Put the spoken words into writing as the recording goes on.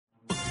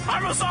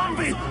I'm a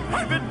zombie!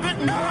 I've been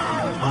bitten!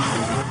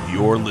 No!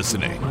 You're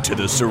listening to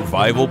the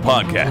Survival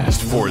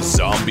Podcast for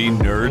zombie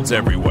nerds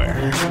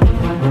everywhere.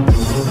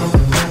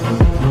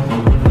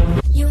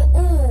 You're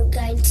all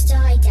going to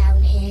die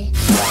down here.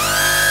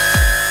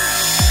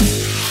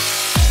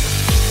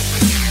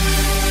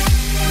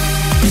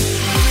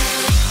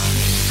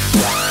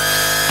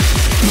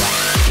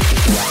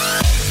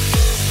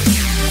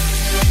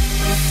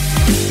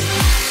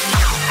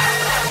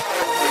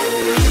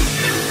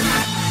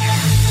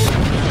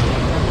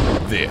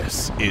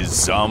 This is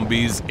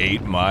Zombies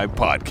Ate My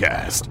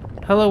Podcast.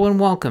 Hello and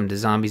welcome to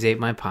Zombies Ate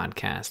My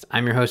Podcast.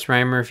 I'm your host,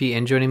 Ryan Murphy,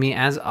 and joining me,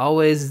 as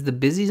always, is the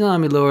busy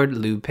zombie lord,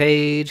 Lou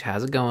Page.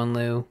 How's it going,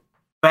 Lou?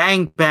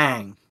 Bang,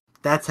 bang.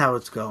 That's how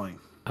it's going.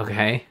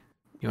 Okay.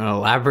 You want to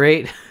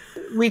elaborate?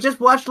 We just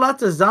watched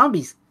lots of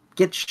zombies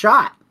get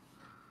shot.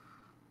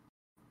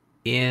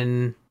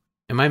 Am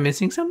I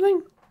missing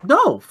something?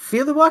 No,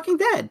 Fear the Walking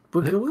Dead.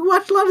 We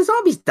watched a lot of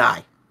zombies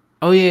die.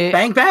 Oh, yeah.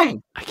 Bang,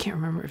 bang. I can't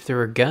remember if there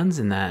were guns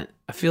in that.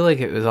 I feel like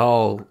it was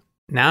all...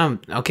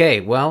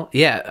 Okay, well,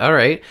 yeah, all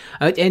right.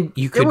 And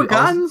you could... There were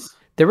guns.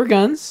 There were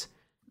guns.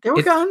 There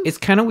were guns. It's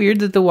kind of weird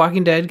that The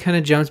Walking Dead kind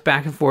of jumps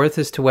back and forth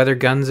as to whether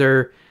guns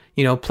are,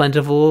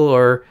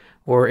 plentiful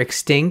or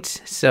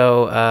extinct.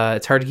 So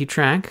it's hard to keep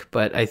track.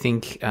 But I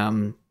think,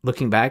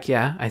 looking back,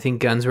 yeah, I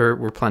think guns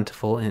were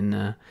plentiful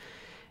in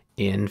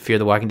Fear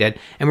the Walking Dead.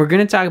 And we're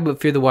going to talk about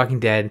Fear the Walking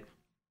Dead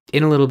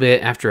in a little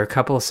bit after a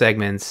couple of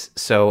segments.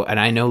 So, and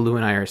I know Lou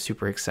and I are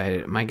super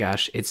excited. My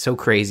gosh, it's so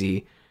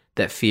crazy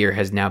that Fear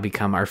has now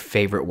become our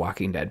favorite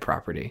Walking Dead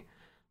property.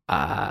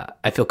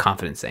 I feel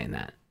confident saying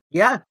that.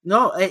 Yeah,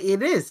 no,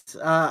 it is.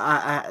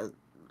 I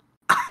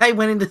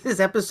went into this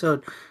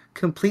episode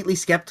completely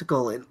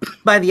skeptical, and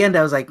by the end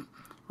I was like,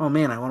 oh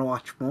man, I want to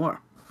watch more.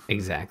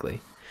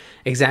 Exactly.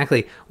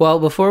 Well,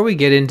 before we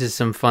get into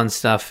some fun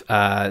stuff,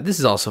 this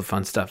is also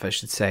fun stuff, I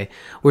should say.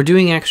 We're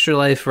doing Extra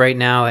Life right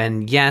now,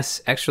 and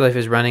yes, Extra Life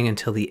is running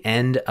until the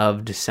end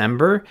of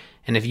December.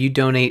 And if you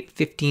donate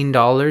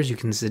 $15, you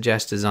can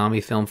suggest a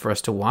zombie film for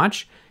us to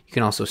watch. You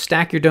can also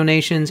stack your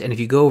donations, and if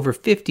you go over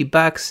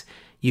 $50,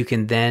 you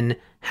can then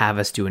have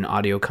us do an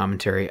audio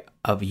commentary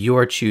of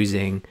your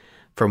choosing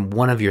from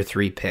one of your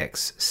 3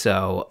 picks.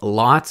 So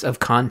lots of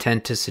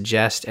content to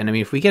suggest, and I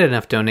mean, if we get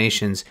enough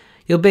donations,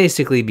 you'll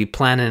basically be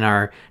planning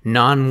our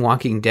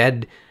non-Walking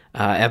Dead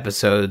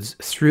episodes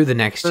through the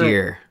next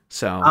year.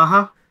 So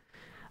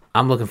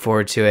I'm looking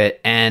forward to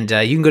it. And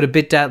you can go to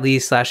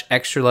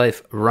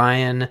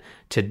bit.ly/extraliferyan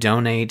to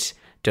donate.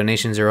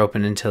 Donations are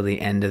open until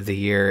the end of the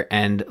year.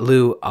 And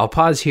Lou, I'll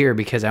pause here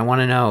because I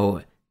want to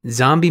know,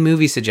 zombie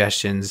movie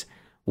suggestions,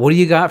 what do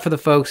you got for the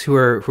folks who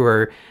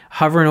are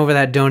hovering over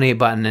that donate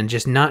button and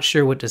just not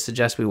sure what to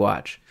suggest we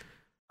watch?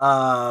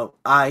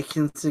 I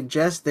can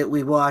suggest that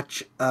we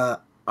watch...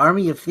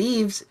 Army of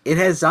Thieves. It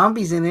has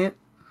zombies in it.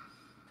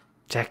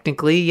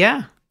 Technically,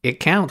 yeah, it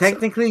counts.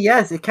 Technically,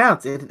 yes, it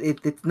counts.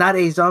 It's not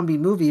a zombie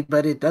movie,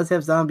 but it does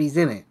have zombies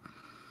in it.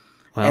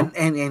 Well,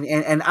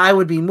 and I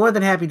would be more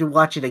than happy to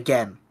watch it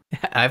again.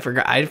 I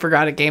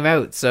forgot it came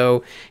out.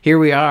 So here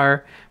we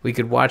are. We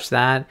could watch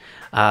that.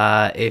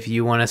 If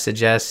you want to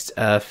suggest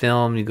a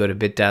film, you go to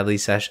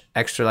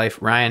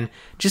bit.ly/extraliferyan.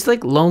 Just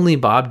like Lonely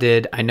Bob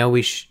did. I know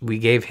we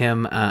gave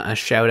him a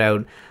shout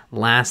out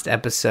last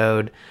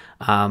episode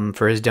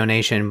for his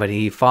donation, but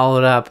he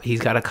followed up. He's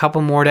got a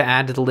couple more to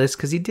add to the list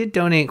because he did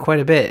donate quite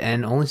a bit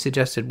and only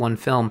suggested one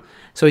film.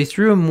 So he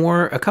threw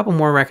a couple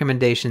more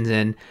recommendations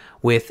in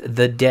with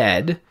The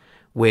Dead,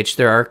 which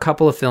there are a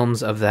couple of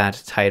films of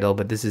that title,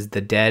 but this is The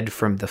Dead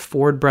from the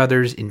Ford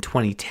brothers in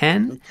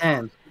 2010,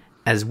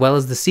 as well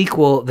as the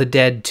sequel, The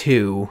Dead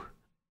 2.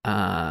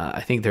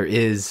 I think there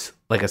is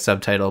like a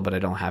subtitle, but I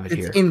don't have it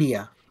here. It's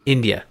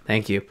India,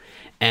 thank you.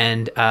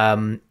 And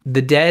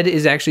The Dead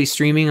is actually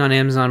streaming on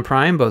Amazon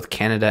Prime, both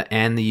Canada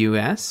and the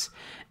US.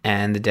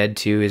 And The Dead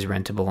 2 is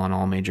rentable on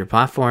all major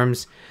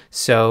platforms.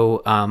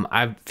 So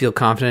I feel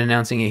confident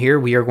announcing it here.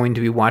 We are going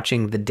to be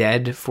watching The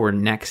Dead for our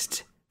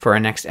next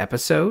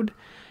episode.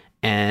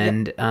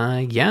 And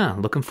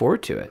looking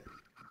forward to it.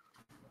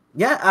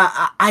 Yeah,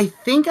 I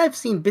think I've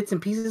seen bits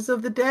and pieces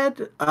of The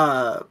Dead,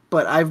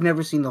 but I've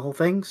never seen the whole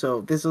thing.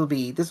 So this will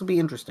be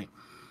interesting.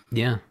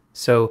 Yeah.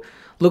 So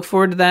look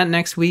forward to that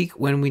next week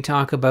when we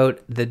talk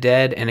about The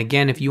Dead. And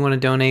again, if you want to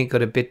donate, go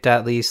to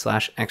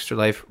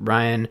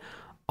bit.ly/extraliferyan.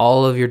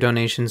 All of your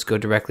donations go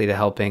directly to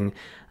helping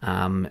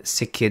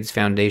Sick Kids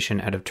Foundation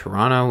out of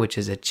Toronto, which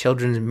is a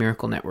Children's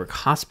Miracle Network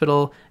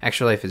hospital.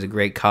 Extra Life is a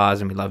great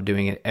cause, and we love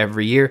doing it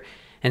every year.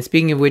 And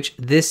speaking of which,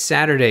 this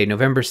Saturday,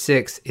 November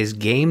 6th, is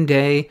game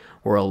day,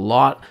 where a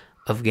lot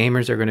of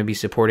gamers are going to be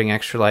supporting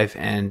Extra Life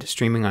and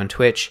streaming on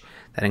Twitch.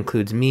 That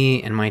includes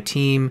me and my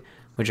team,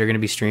 which are going to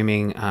be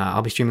streaming.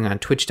 I'll be streaming on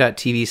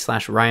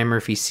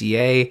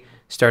twitch.tv/RyanMurphyCA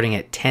starting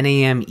at 10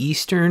 a.m.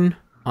 Eastern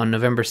on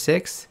November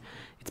 6th.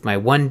 It's my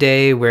one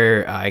day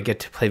where I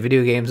get to play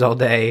video games all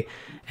day,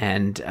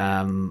 and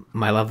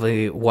my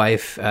lovely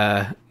wife,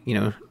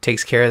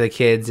 takes care of the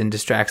kids and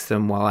distracts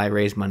them while I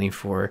raise money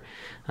for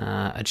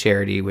a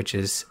charity, which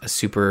is a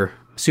super,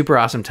 super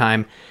awesome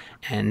time.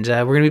 And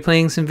we're going to be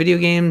playing some video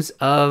games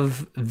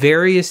of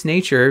various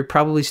nature,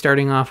 probably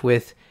starting off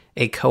with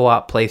a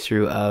co-op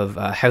playthrough of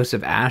House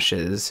of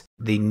Ashes,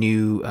 the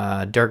new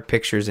Dark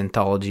Pictures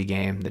anthology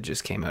game that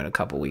just came out a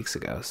couple weeks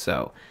ago.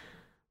 So,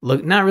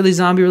 look, not really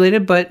zombie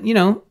related, but,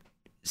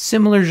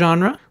 similar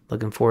genre.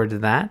 Looking forward to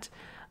that.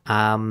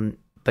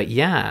 But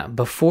yeah,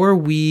 before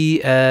we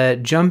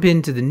jump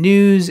into the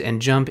news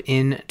and jump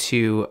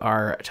into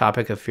our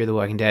topic of Fear the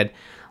Walking Dead,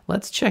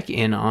 let's check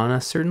in on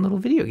a certain little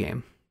video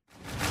game.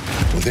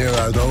 There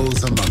are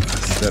those among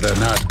us that are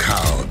not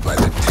cowed by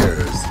the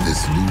terrors of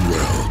this new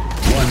world.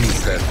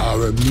 Ones that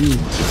are immune to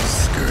the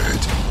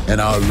scourge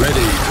and are ready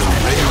to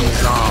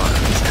raise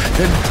arms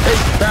and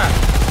take back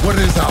what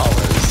is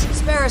ours.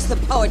 Spare us the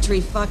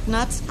poetry,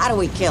 fucknuts. How do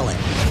we kill it?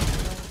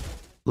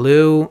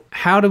 Lou,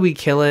 how do we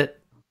kill it?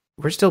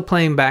 We're still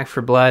playing Back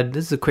 4 Blood.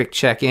 This is a quick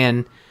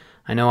check-in.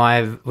 I know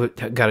I've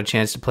got a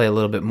chance to play a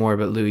little bit more,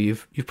 but Lou,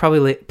 you've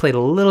probably played a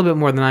little bit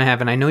more than I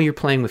have, and I know you're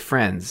playing with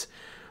friends,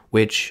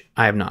 which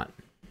I have not.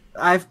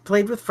 I've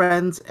played with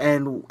friends,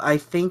 and I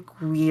think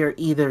we are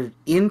either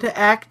into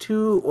Act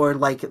 2 or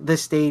like the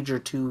stage or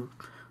two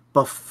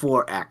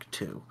before Act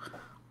 2.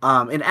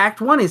 And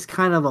Act 1 is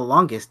kind of the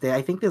longest.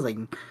 I think there's like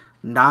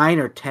 9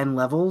 or 10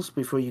 levels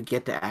before you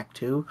get to Act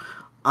 2.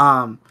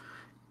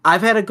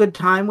 I've had a good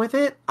time with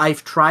it.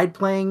 I've tried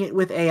playing it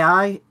with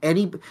AI.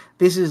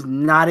 This is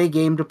not a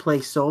game to play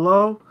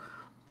solo.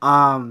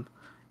 And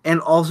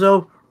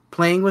also,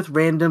 playing with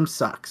random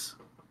sucks.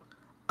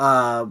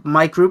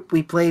 My group,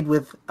 we played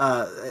with,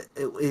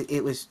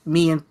 it was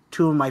me and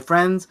 2 of my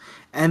friends,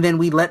 and then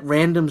we let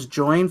randoms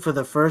join for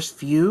the first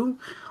few,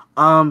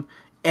 and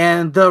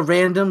the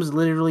randoms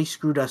literally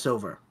screwed us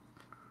over.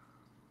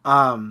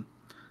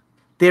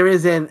 There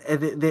is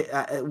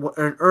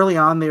early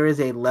on there is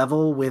a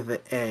level with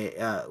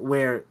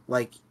where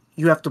like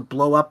you have to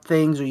blow up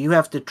things, or you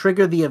have to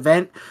trigger the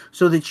event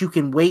so that you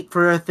can wait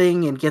for a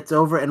thing and gets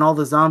over, and all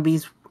the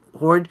zombies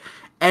horde.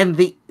 And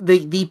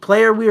the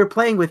player we were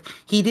playing with,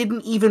 he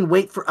didn't even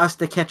wait for us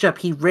to catch up.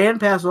 He ran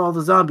past all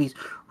the zombies,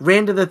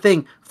 ran to the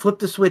thing, flipped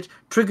the switch,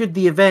 triggered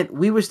the event.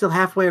 We were still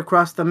halfway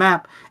across the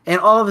map,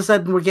 and all of a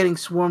sudden we're getting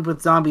swarmed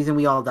with zombies, and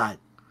we all died.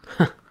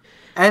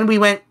 And we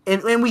went,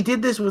 and we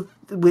did this with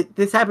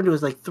this happened to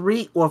us like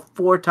 3 or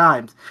 4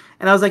 times.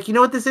 And I was like, you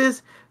know what this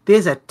is?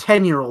 There's a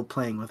 10-year-old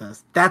playing with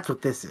us. That's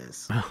what this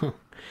is.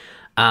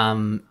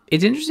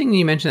 It's interesting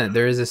you mentioned that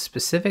there is a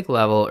specific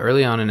level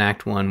early on in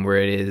Act 1 where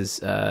it is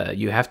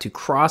you have to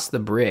cross the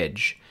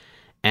bridge,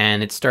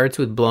 and it starts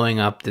with blowing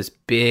up this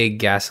big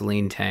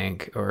gasoline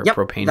tank or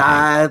propane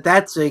tank.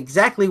 That's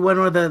exactly one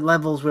of the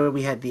levels where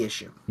we had the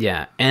issue.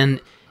 Yeah,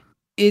 and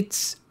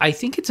I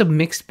think it's a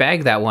mixed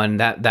bag,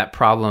 that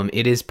problem.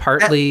 It is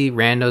partly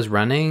randos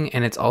running,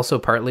 and it's also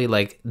partly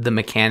like the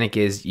mechanic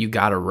is you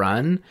gotta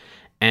run.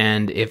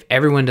 And if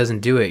everyone doesn't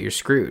do it, you're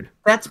screwed.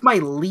 That's my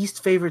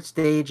least favorite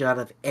stage out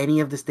of any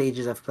of the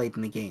stages I've played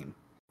in the game.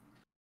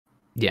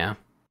 Yeah,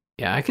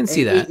 I can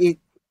see that.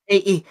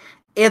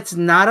 It's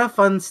not a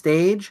fun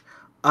stage.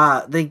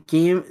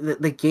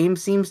 The game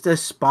seems to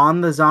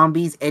spawn the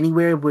zombies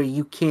anywhere where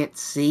you can't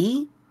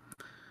see.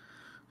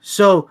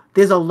 So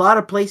there's a lot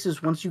of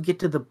places once you get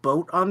to the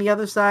boat on the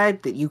other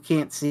side that you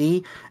can't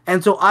see.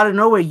 And so out of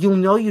nowhere,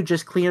 you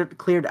just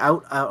cleared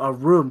out a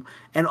room.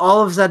 And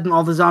all of a sudden,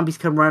 all the zombies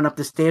come running up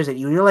the stairs at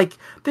you. And you're like,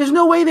 there's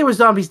no way there were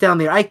zombies down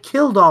there. I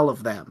killed all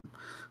of them.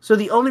 So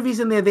the only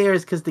reason they're there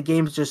is because the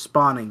game's just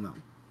spawning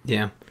them.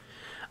 Yeah.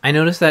 I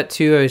noticed that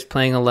too. I was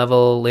playing a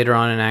level later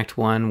on in Act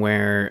 1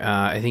 where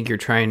I think you're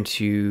trying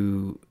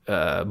to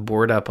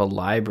board up a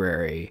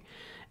library.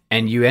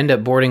 And you end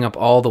up boarding up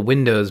all the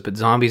windows, but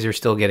zombies are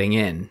still getting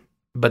in.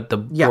 But the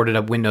boarded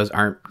up windows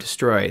aren't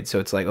destroyed. So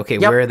it's like, okay,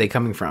 where are they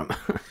coming from?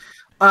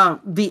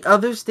 The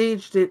other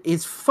stage that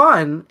is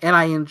fun, and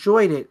I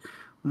enjoyed it,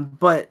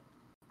 but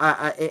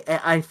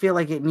I feel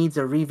like it needs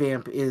a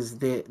revamp, is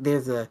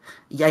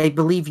I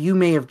believe you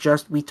may have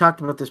we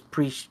talked about this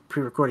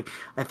pre-recording.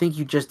 I think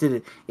you just did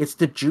it. It's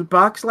the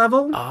jukebox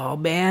level. Oh,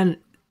 man.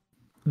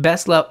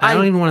 Best level. I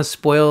don't even want to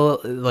spoil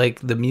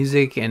like the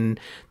music and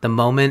the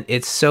moment.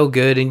 It's so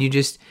good, and you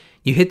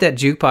hit that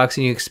jukebox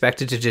and you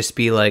expect it to just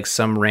be like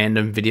some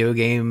random video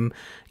game,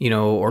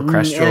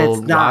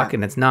 orchestral rock,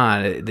 and it's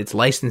not. It's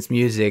licensed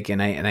music, and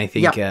I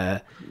think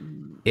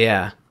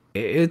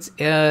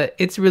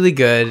it's really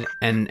good,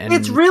 and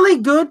it's really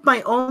good.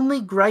 My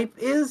only gripe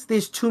is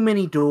there's too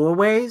many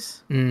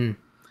doorways, and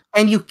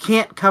you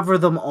can't cover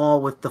them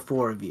all with the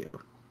 4 of you.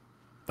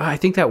 I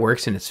think that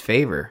works in its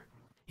favor,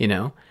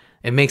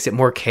 It makes it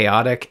more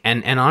chaotic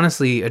and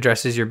honestly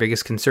addresses your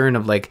biggest concern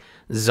of like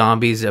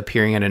zombies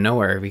appearing out of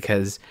nowhere,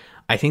 because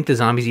I think the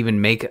zombies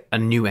even make a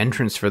new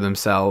entrance for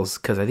themselves,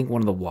 because I think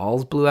one of the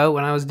walls blew out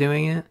when I was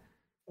doing it.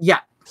 Yeah.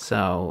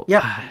 So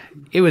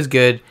it was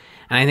good.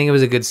 And I think it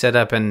was a good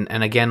setup. And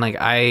again, like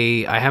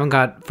I haven't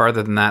got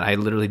farther than that. I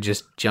literally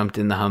just jumped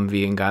in the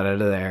Humvee and got out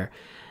of there.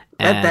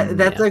 And,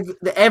 that's like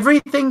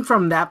everything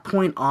from that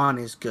point on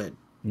is good.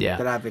 Yeah.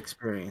 that I've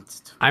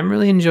experienced. I'm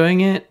really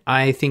enjoying it.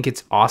 I think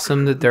it's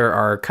awesome that there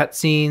are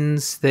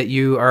cutscenes that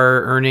you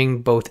are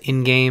earning both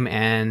in-game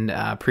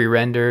and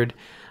pre-rendered.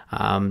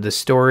 The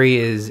story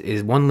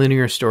is one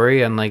linear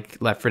story, unlike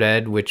Left 4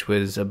 Dead, which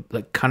was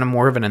kind of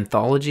more of an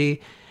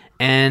anthology.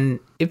 And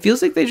it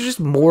feels like there's just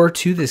more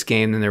to this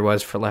game than there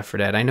was for Left 4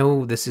 Dead. I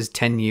know this is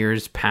 10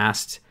 years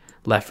past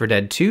Left 4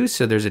 Dead 2,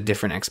 so there's a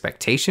different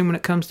expectation when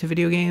it comes to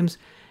video games.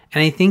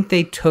 And I think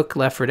they took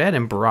Left 4 Dead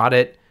and brought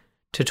it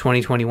to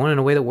 2021 in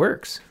a way that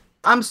works.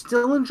 I'm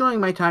still enjoying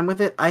my time with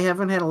it. I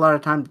haven't had a lot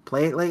of time to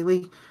play it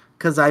lately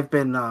because I've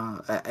been,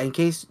 in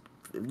case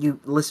you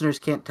listeners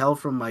can't tell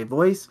from my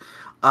voice,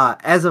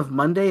 as of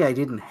Monday, I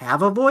didn't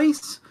have a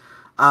voice.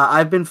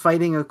 I've been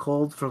fighting a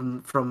cold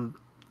from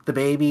the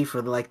baby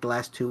for the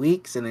last 2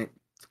 weeks, and it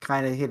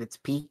kind of hit its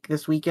peak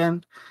this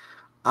weekend.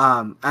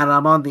 And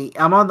I'm on the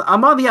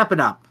up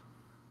and up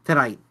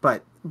tonight,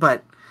 but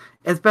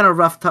it's been a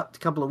rough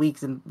couple of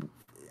weeks, and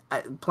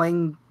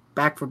playing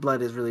Back 4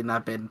 Blood has really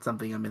not been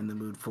something I'm in the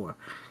mood for.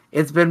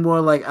 It's been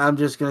more like I'm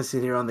just gonna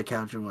sit here on the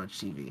couch and watch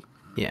TV.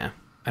 Yeah,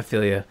 I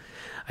feel you.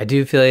 I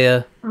do feel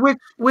you.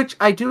 Which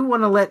I do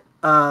want to let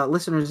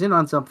listeners in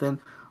on something.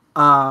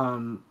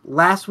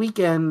 Last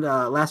weekend,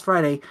 last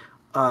Friday,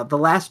 The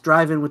Last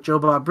Drive-In with Joe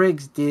Bob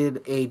Briggs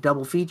did a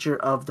double feature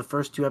of the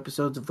first 2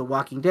 episodes of The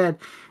Walking Dead,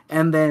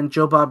 and then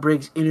Joe Bob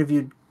Briggs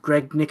interviewed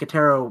Greg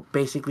Nicotero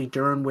basically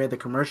during where the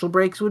commercial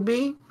breaks would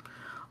be.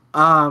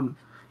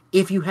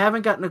 If you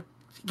haven't gotten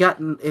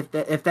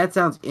if that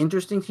sounds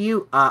interesting to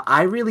you,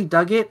 I really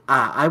dug it.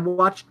 I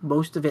watched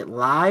most of it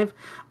live.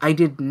 I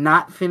did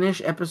not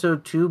finish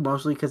episode 2,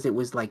 mostly because it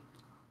was like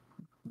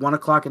 1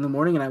 o'clock in the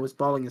morning and I was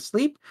falling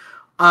asleep.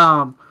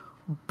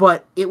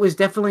 But it was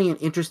definitely an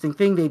interesting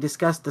thing. They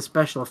discussed the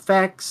special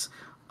effects,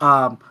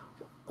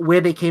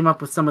 where they came up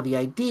with some of the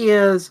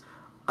ideas.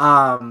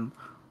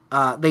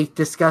 They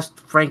discussed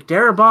Frank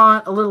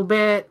Darabont a little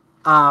bit.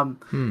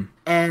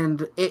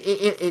 And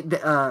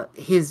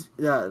his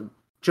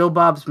Joe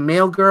Bob's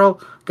mail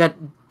girl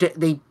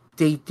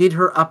they did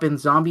her up in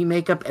zombie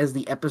makeup as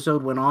the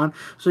episode went on.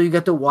 So you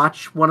got to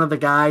watch one of the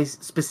guys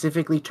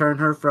specifically turn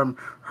her from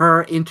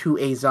her into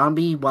a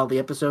zombie while the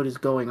episode is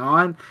going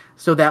on.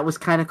 So that was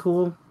kind of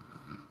cool.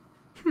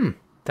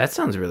 That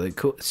sounds really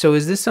cool. So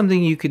is this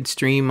something you could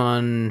stream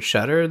on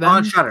Shudder then?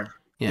 On Shudder.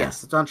 Yeah.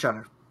 Yes, it's on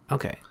Shudder.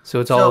 Okay.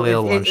 So it's all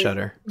available on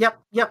Shudder.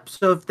 Yep.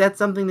 So if that's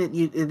something that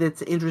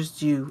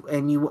interests you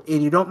and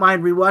you don't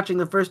mind rewatching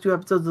the first 2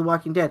 episodes of The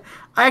Walking Dead,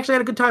 I actually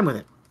had a good time with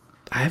it.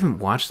 I haven't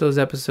watched those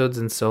episodes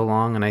in so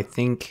long, and I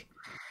think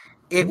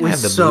it I was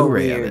have the so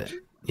Blu-ray weird. of it.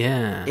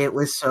 Yeah. It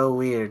was so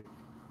weird.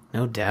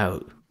 No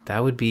doubt.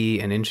 That would be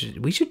an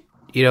interesting... We should,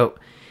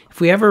 if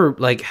we ever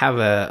have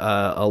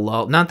a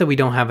lull, not that we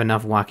don't have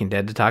enough Walking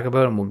Dead to talk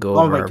about, and we'll go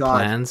over our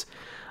plans.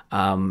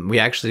 We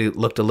actually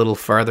looked a little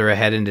farther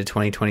ahead into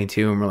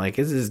 2022, and we're like,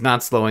 this is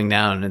not slowing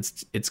down.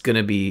 It's going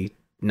to be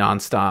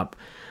nonstop.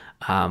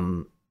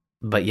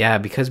 But yeah,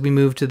 because we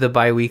moved to the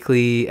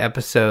bi-weekly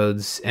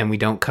episodes and we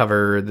don't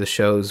cover the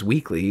shows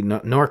weekly,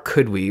 nor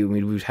could we.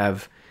 We would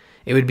have,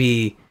 it would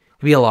be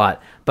a lot.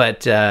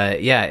 But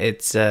yeah,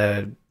 it's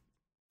I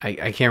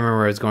can't remember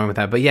where I was going with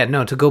that. But yeah,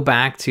 no, to go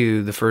back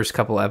to the first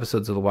couple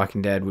episodes of The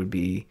Walking Dead would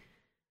be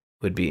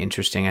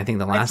interesting. I think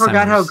the last time I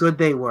forgot how good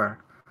they were.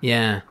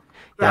 Yeah.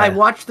 I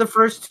watched the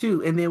first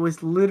 2, and there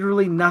was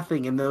literally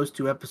nothing in those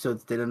 2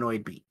 episodes that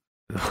annoyed me.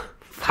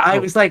 I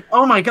was like,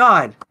 oh my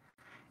god,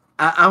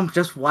 I'm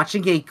just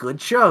watching a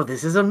good show.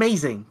 This is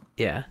amazing.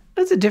 Yeah.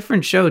 That's a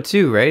different show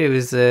too, right? It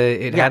was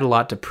it had a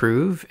lot to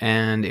prove,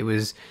 and it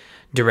was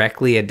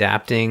directly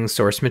adapting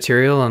source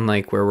material,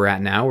 unlike where we're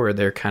at now, where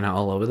they're kind of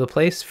all over the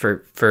place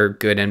for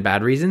good and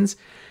bad reasons.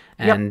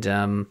 And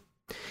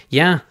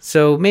yeah,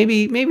 so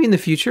maybe in the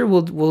future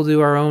we'll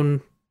do our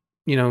own,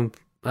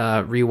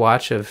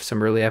 rewatch of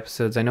some early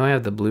episodes. I know I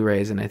have the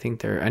Blu-rays, and I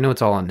think I know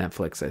it's all on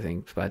Netflix, I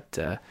think, but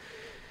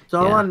it's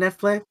all on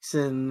Netflix,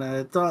 and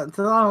it's on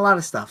a lot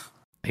of stuff.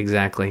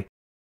 Exactly.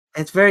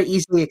 It's very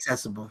easily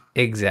accessible.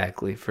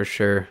 Exactly, for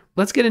sure.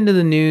 Let's get into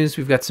the news.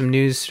 We've got some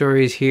news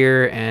stories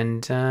here,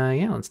 and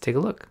let's take a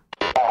look.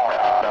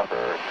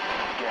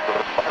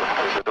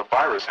 The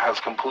virus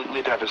has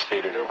completely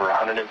devastated over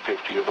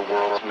 150 of the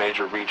world's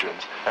major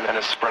regions and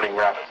is spreading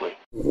rapidly.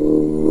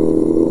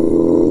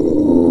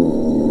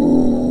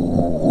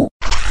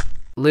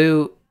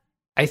 Lou,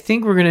 I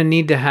think we're gonna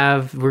need to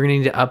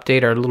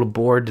update our little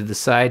board to the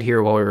side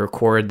here while we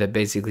record that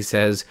basically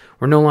says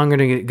we're no longer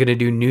gonna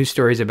do news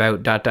stories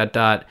about ...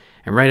 and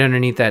right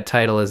underneath that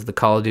title is the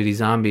Call of Duty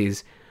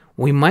Zombies.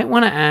 We might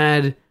want to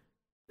add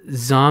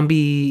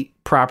zombie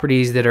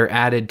properties that are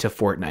added to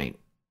Fortnite.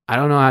 I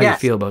don't know how you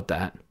feel about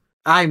that.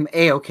 I'm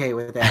A-okay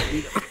with that.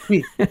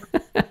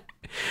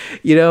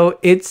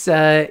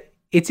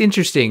 It's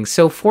interesting.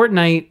 So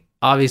Fortnite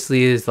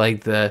obviously is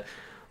like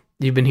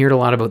you've been hearing a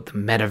lot about the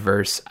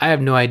metaverse. I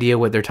have no idea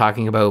what they're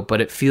talking about,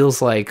 but it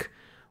feels like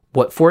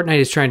what Fortnite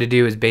is trying to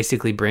do is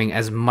basically bring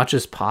as much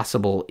as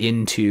possible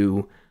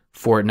into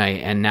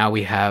Fortnite. And now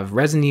we have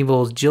Resident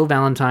Evil's Jill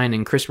Valentine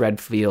and Chris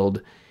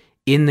Redfield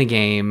in the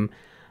game.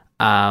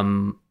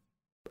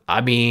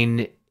 I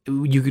mean,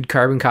 you could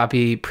carbon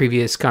copy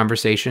previous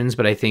conversations,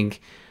 but I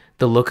think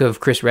the look of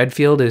Chris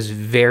Redfield is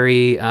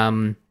very.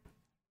 I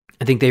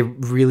think they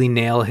really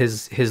nail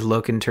his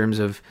look in terms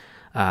of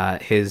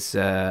his.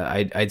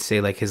 I'd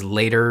say like his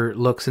later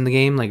looks in the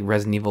game, like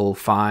Resident Evil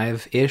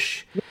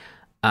 5-ish.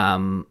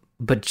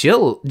 But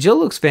Jill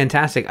looks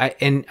fantastic.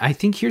 I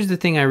think here's the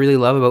thing I really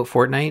love about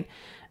Fortnite,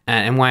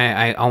 and why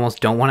I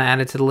almost don't want to add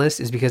it to the list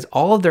is because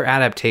all of their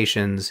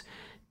adaptations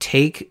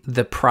take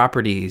the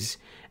properties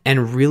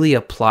and really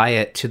apply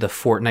it to the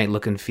Fortnite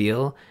look and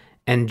feel.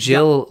 And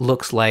Jill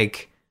looks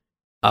like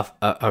a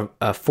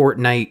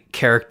Fortnite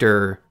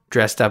character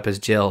dressed up as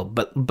Jill,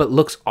 but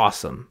looks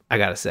awesome. I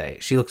gotta say,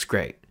 she looks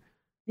great.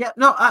 Yeah,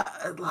 no,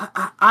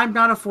 I'm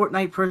not a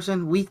Fortnite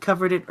person. We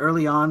covered it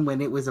early on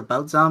when it was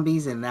about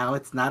zombies, and now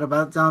it's not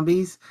about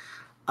zombies.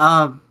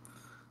 And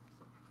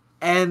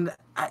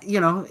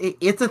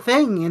it's a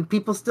thing, and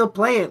people still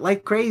play it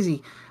like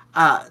crazy.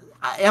 I'm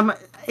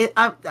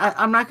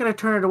not going to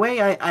turn it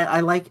away. I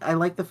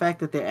like the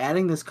fact that they're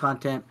adding this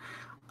content,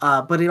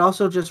 but it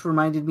also just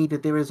reminded me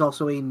that there is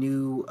also a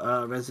new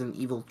Resident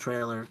Evil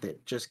trailer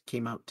that just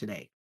came out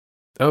today.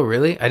 Oh,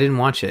 really? I didn't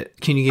watch it.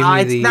 Can you give me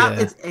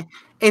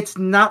It's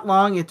not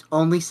long. It's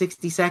only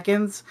 60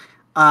 seconds,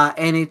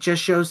 and it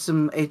just shows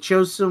some. It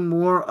shows some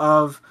more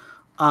of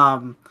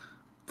the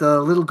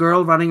little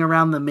girl running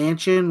around the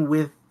mansion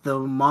with the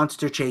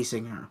monster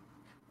chasing her,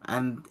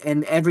 and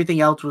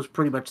everything else was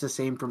pretty much the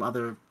same from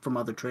other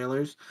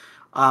trailers.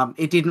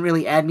 It didn't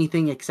really add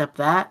anything except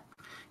that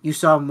you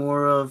saw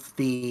more of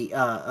the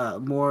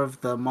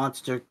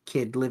monster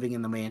kid living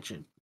in the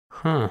mansion.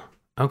 Huh.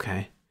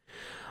 Okay.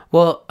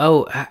 Well,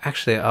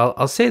 actually,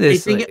 I'll say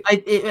this.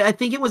 I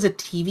think it was a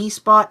TV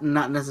spot and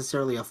not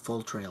necessarily a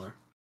full trailer.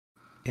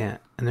 Yeah,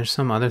 and there's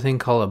some other thing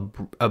called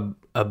a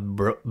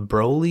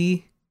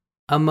Broly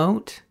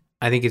emote.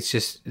 I think it's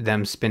just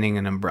them spinning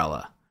an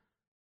umbrella.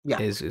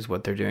 Yeah, is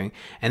what they're doing.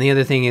 And the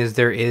other thing is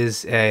there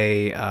is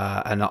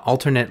an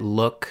alternate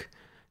look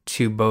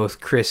to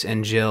both Chris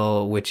and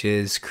Jill, which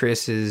is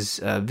Chris's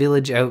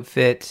village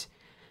outfit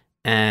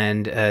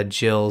and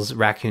Jill's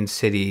Raccoon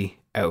City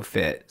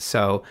outfit.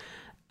 So,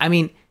 I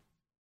mean,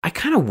 I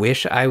kind of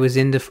wish I was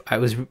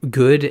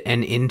good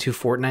and into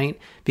Fortnite,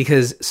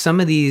 because some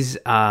of these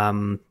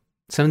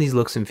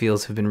looks and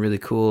feels have been really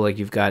cool. Like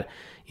you've got,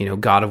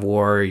 God of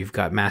War, you've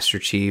got Master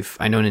Chief.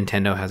 I know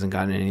Nintendo hasn't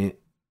gotten any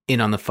in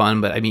on the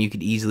fun, but I mean, you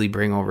could easily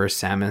bring over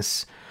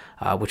Samus,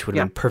 which would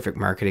have been perfect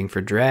marketing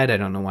for Dread. I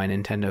don't know why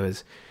Nintendo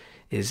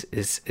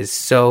is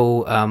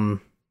so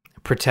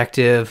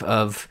protective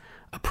of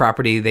a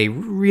property they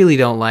really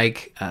don't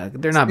like.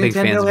 They're not big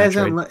fans of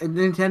Metroid.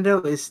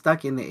 Nintendo is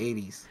stuck in the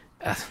 80s.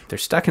 They're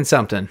stuck in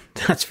something,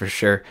 that's for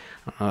sure.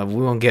 We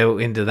won't go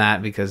into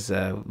that because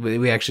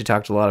we actually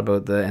talked a lot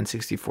about the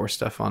N64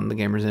 stuff on the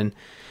Gamers Inn,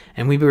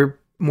 and we were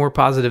more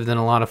positive than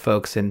a lot of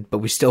folks, but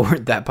we still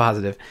weren't that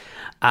positive.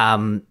 So I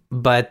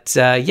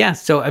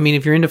mean,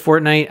 if you're into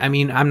Fortnite, I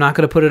mean, I'm not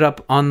going to put it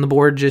up on the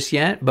board just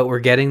yet, but we're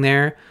getting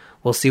there.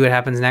 We'll see what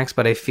happens next,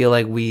 but I feel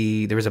like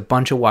there was a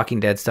bunch of Walking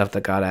Dead stuff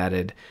that got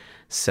added.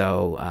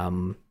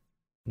 So,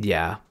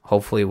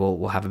 hopefully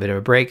we'll have a bit of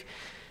a break.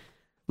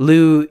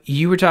 Lou,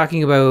 you were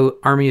talking about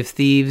Army of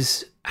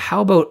Thieves.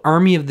 How about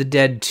Army of the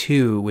Dead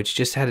 2, which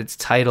just had its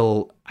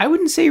title, I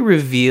wouldn't say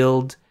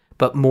revealed,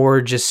 but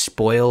more just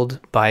spoiled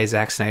by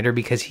Zack Snyder,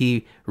 because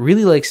he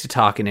really likes to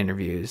talk in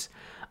interviews.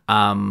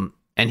 And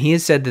he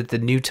has said that the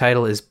new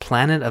title is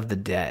Planet of the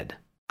Dead.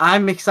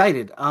 I'm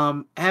excited.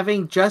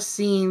 Having just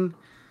seen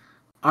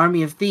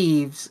Army of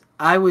Thieves,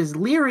 I was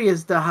leery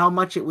as to how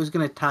much it was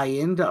going to tie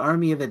into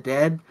Army of the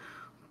Dead,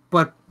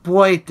 but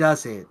boy,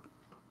 does it.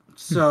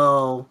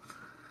 So,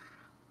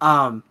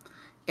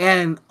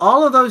 and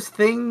all of those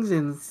things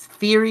and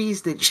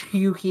theories that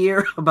you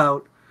hear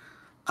about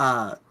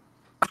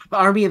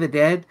Army of the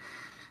Dead,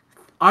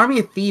 Army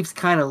of Thieves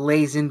kind of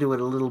lays into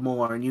it a little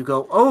more, and you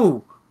go,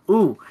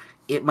 ooh,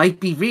 it might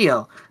be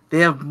real.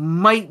 This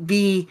might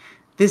be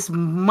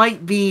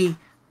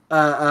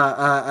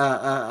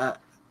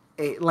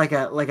like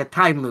a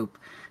time loop.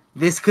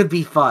 This could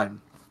be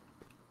fun.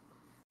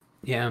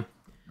 Yeah.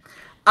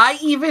 I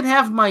even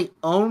have my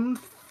own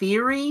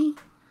theory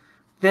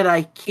that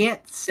I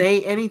can't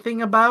say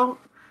anything about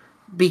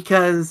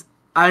because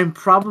I'm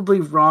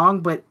probably wrong,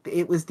 but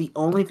it was the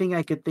only thing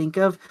I could think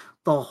of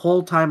the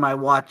whole time I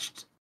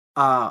watched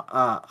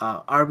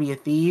Army of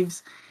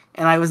Thieves,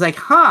 and I was like,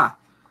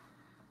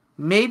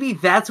 maybe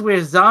that's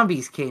where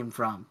zombies came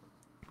from.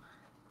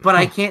 But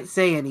I can't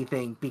say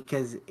anything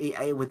because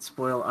it would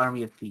spoil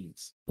Army of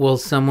Thieves. Well,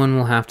 someone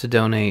will have to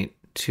donate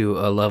to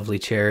a lovely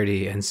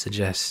charity and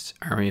suggest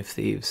Army of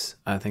Thieves.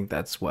 I think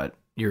that's what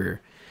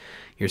you're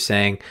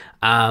saying.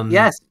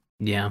 Yes.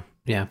 Yeah,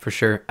 for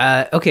sure.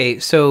 Okay,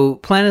 so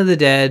Planet of the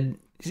Dead,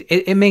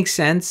 it makes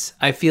sense.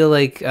 I feel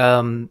like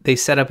they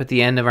set up at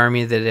the end of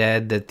Army of the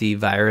Dead that the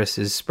virus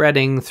is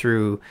spreading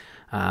through.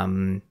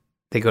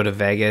 They go to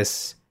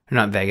Vegas.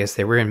 Not Vegas.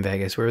 They were in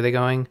Vegas. Where were they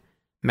going?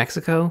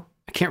 Mexico?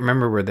 I can't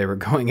remember where they were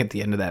going at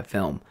the end of that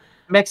film.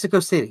 Mexico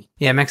City.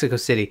 Yeah, Mexico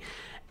City.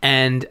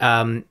 And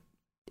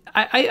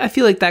I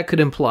feel like that could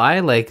imply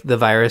like the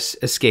virus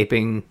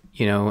escaping,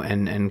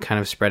 and kind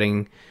of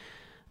spreading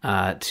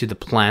to the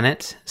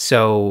planet.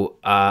 So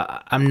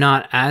I'm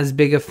not as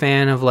big a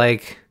fan of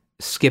like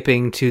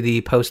skipping to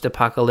the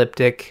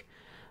post-apocalyptic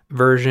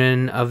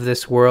version of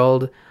this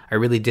world. I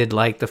really did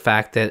like the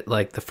fact that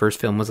like the first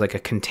film was like a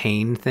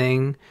contained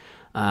thing,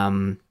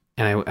 and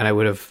I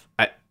would have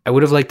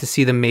liked to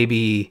see them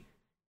maybe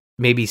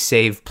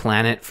save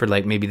planet for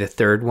like maybe the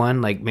third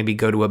one, like maybe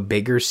go to a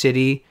bigger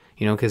city,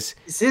 because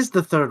this is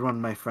the third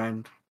one, my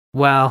friend.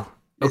 Well,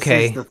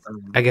 okay, This is the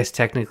third one. I guess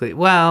technically,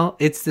 well,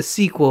 it's the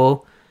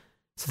sequel,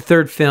 it's the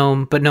third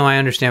film, but no, I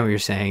understand what you're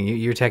saying.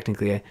 You're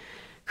technically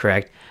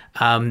correct.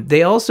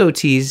 They also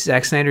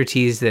Zack Snyder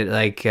teased that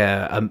like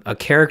a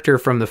character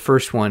from the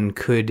first one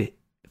could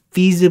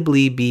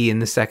feasibly be in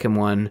the second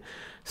one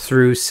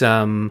through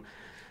some,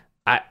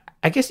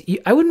 I guess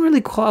I wouldn't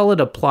really call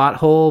it a plot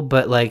hole,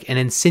 but like an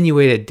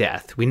insinuated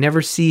death. We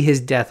never see his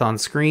death on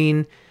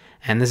screen.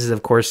 And this is,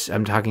 of course,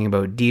 I'm talking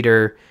about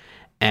Dieter,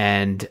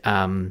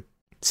 and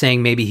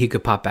saying maybe he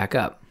could pop back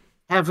up.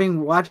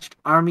 Having watched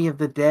Army of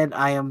the Dead,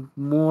 I am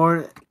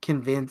more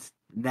convinced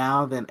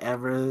now than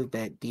ever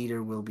that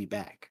Dieter will be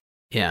back.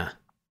 Yeah.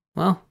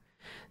 Well,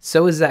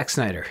 so is Zack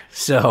Snyder.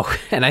 So,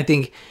 and I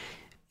think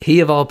he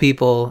of all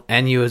people,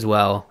 and you as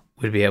well,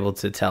 would be able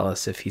to tell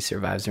us if he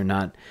survives or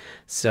not.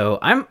 So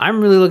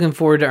I'm really looking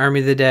forward to Army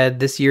of the Dead.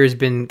 This year has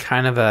been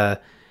kind of a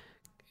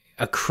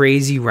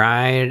crazy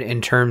ride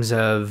in terms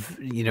of,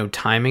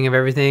 timing of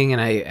everything.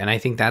 And I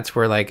think that's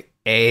where like,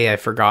 I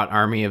forgot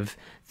Army of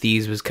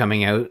Thieves was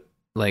coming out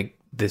like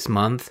this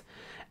month.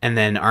 And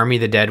then Army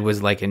of the Dead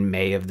was like in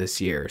May of this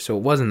year. So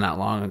it wasn't that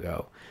long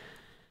ago.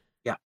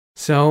 Yeah.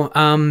 So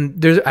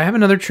I have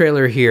another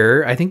trailer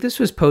here. I think this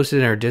was posted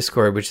in our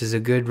Discord, which is a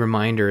good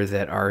reminder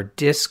that our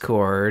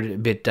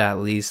Discord,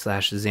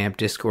 bit.ly/Zamp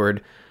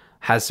Discord,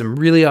 has some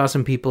really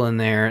awesome people in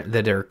there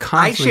that are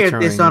constantly I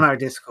shared this on our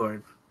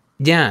Discord.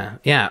 Yeah.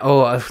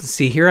 Oh,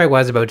 see, here I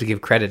was about to give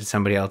credit to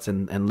somebody else,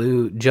 and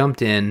Lou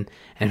jumped in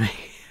and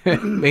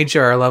made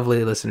sure our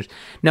lovely listeners.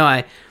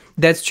 No,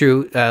 that's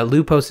true.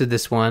 Lou posted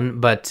this one,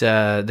 but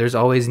there's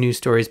always news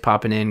stories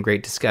popping in,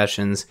 great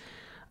discussions.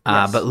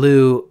 Yes. But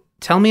Lou,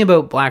 tell me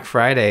about Black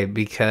Friday,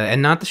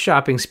 and not the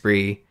shopping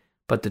spree,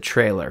 but the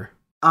trailer.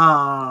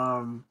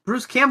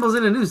 Bruce Campbell's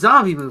in a new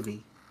zombie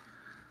movie.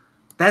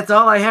 That's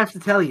all I have to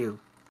tell you.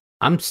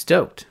 I'm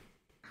stoked.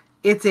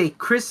 It's a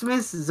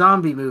Christmas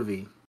zombie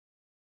movie.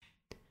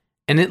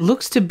 And it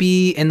looks to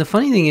be, and the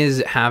funny thing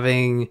is,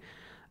 having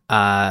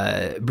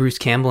Bruce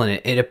Campbell in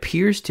it, it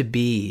appears to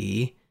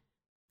be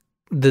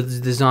the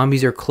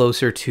zombies are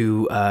closer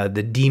to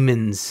the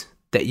demons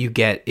that you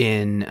get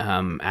in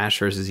Ash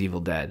vs.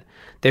 Evil Dead.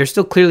 They're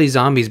still clearly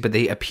zombies, but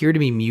they appear to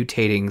be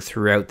mutating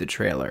throughout the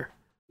trailer.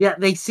 Yeah,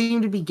 they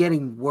seem to be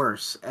getting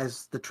worse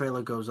as the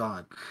trailer goes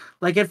on.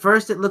 Like at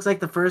first, it looks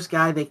like the first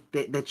guy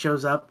that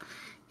shows up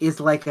is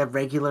like a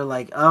regular,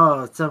 like,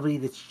 oh, it's somebody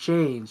that's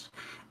changed.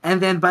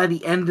 And then by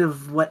the end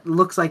of what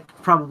looks like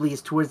probably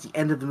is towards the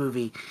end of the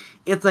movie,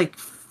 it's like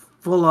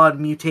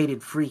full-on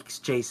mutated freaks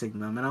chasing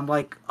them. And I'm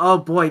like, oh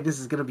boy, this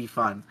is going to be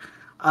fun.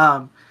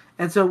 And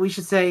so we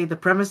should say the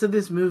premise of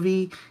this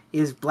movie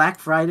is Black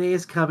Friday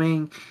is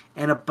coming,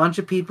 and a bunch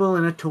of people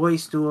in a toy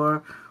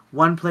store,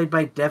 one played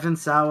by Devon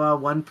Sawa,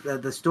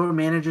 the store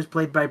manager's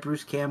played by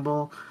Bruce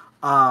Campbell.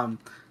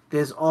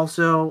 There's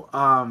also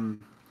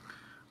I'm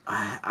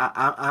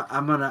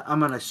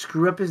gonna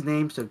screw up his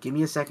name, so give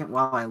me a second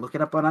while I look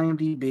it up on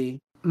IMDb.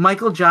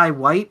 Michael Jai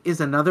White is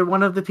another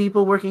one of the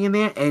people working in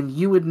there, and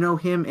you would know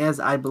him as,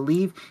 I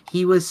believe,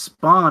 he was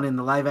Spawn in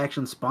the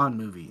live-action Spawn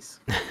movies.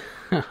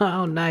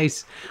 Oh,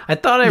 nice! I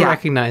thought I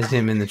recognized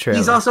him in the trailer.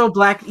 He's also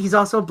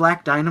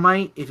Black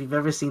Dynamite. If you've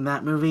ever seen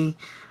that movie,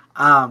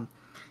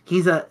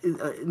 he's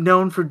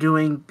known for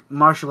doing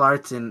martial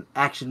arts and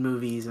action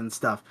movies and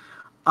stuff.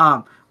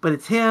 But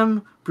it's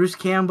him, Bruce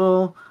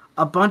Campbell,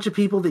 a bunch of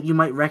people that you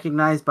might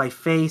recognize by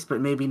face,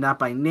 but maybe not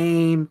by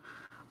name.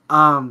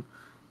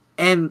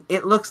 And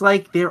it looks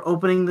like they're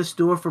opening the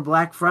store for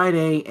Black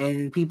Friday,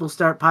 and people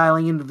start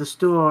piling into the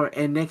store,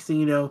 and next thing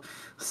you know,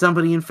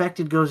 somebody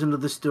infected goes into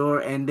the store,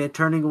 and they're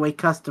turning away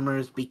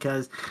customers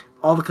because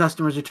all the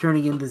customers are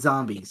turning into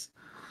zombies.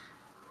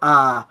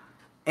 And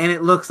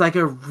it looks like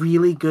a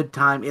really good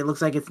time. It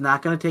looks like it's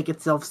not going to take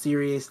itself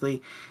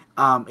seriously.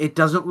 It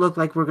doesn't look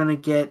like we're going to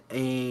get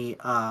a,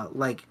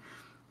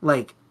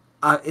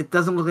 it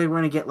doesn't look like we're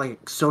going to get,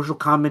 like, social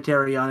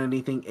commentary on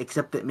anything,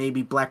 except that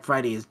maybe Black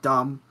Friday is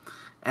dumb.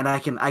 And I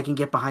can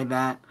get behind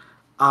that.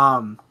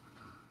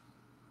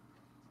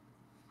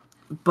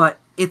 But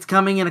it's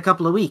coming in a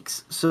couple of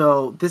weeks.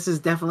 So this is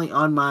definitely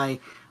on my...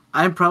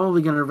 I'm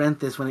probably going to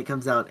rent this when it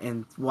comes out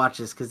and watch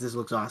this because this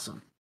looks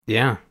awesome.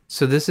 Yeah.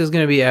 So this is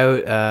going to be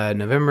out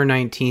November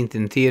 19th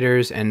in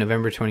theaters and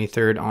November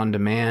 23rd on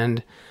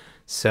demand.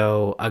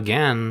 So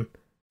again,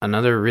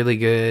 another really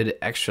good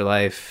Extra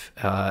Life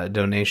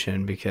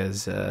donation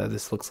because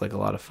this looks like a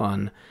lot of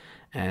fun.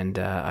 And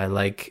I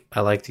like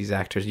these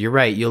actors. You're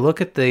right. You look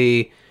at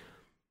the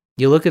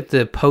you look at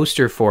the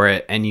poster for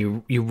it and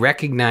you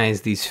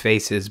recognize these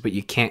faces, but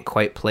you can't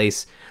quite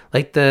place.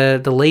 Like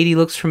the lady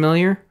looks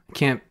familiar.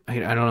 I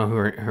don't know who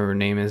her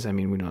name is. I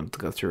mean, we don't have to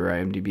go through her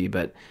IMDb,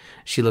 but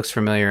she looks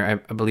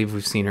familiar. I believe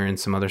we've seen her in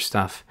some other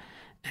stuff.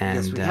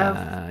 And yes, we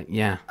have.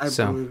 Yeah, I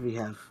believe we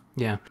have.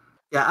 Yeah,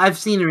 yeah, I've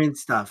seen her in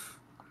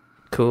stuff.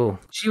 Cool.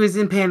 She was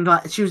in Pan's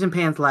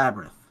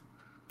Labyrinth.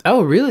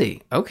 Oh,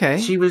 really?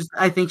 Okay.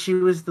 I think she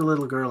was the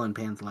little girl in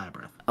Pan's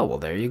Labyrinth. Oh, well,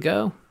 there you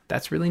go.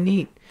 That's really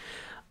neat.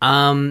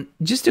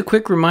 Just a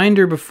quick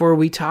reminder before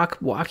we talk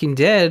Walking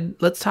Dead.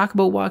 Let's talk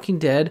about Walking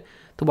Dead.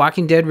 The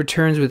Walking Dead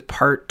returns with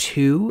part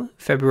 2,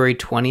 February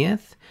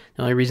 20th.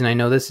 The only reason I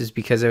know this is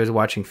because I was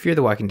watching Fear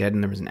the Walking Dead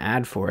and there was an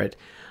ad for it.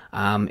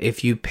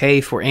 If you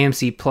pay for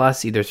AMC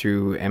Plus, either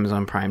through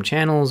Amazon Prime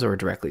channels or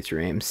directly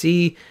through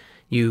AMC,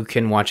 you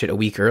can watch it a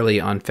week early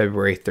on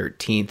February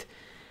 13th.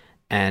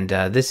 And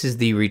this is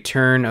the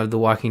return of The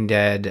Walking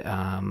Dead,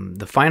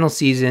 the final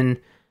season,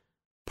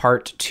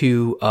 part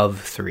 2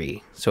 of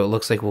 3. So it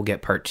looks like we'll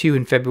get part 2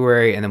 in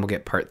February, and then we'll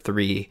get part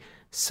 3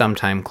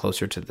 sometime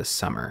closer to the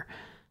summer.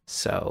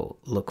 So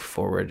look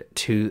forward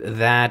to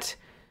that.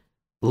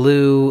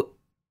 Lou,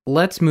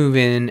 let's move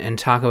in and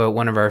talk about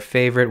one of our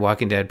favorite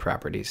Walking Dead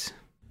properties.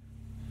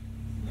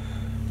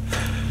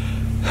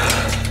 Who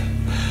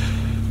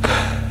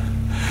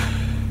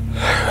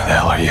the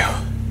hell are you?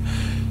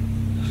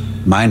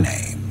 My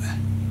name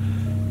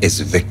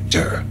is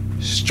Victor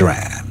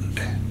Strand.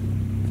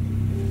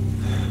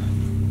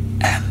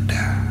 And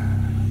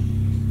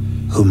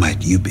who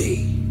might you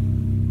be?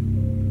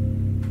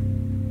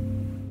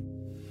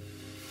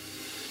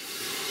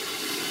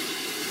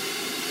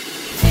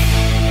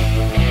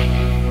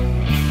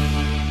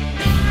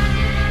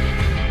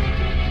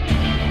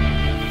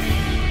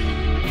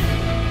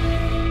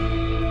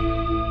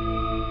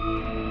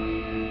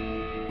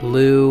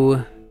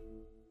 Lou,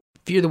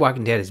 Fear the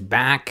Walking Dead is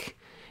back.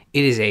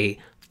 It is a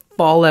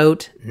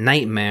Fallout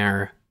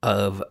nightmare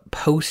of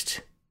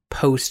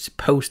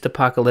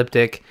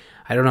post-apocalyptic.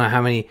 I don't know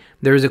how many.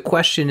 There was a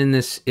question in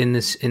this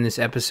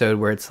episode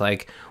where it's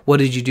like, "What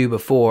did you do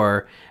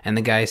before?" And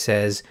the guy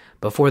says,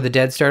 "Before the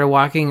dead started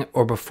walking,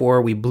 or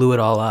before we blew it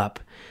all up."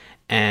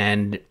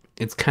 And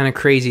it's kind of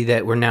crazy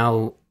that we're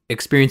now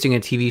experiencing a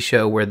TV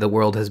show where the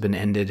world has been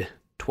ended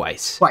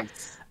twice.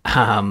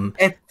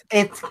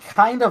 It's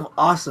kind of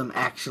awesome,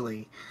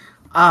 actually.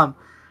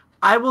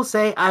 I will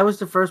say I was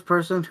the first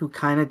person who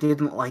kind of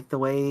didn't like the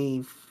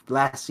way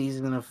last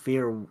season of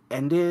Fear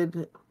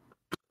ended.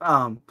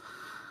 I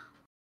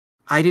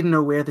didn't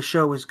know where the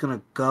show was going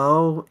to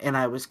go, and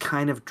I was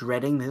kind of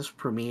dreading this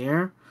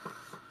premiere.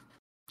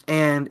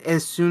 And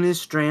as soon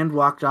as Strand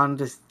walked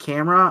onto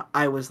camera,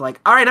 I was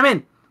like, all right, I'm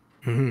in.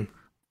 Mm-hmm.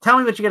 Tell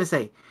me what you got to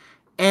say.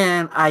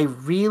 And I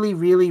really,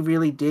 really,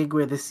 really dig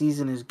where this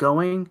season is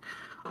going.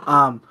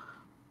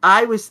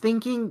 I was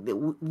thinking that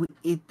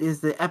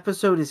as the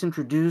episode is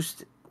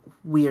introduced,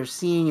 we are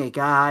seeing a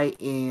guy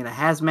in a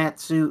hazmat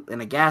suit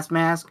and a gas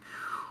mask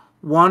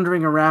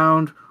wandering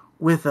around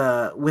with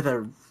a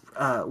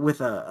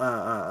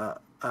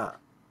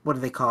what do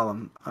they call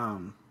them?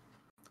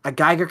 A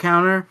Geiger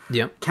counter.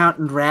 Yep.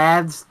 Counting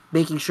rads,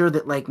 making sure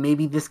that like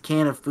maybe this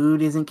can of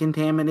food isn't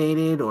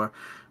contaminated, or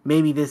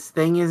maybe this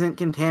thing isn't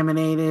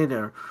contaminated,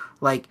 or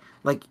like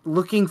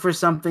looking for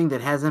something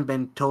that hasn't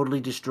been totally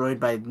destroyed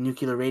by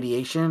nuclear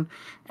radiation.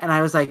 And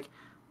I was like,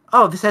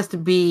 oh, this has to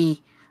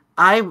be...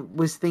 I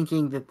was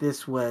thinking that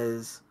this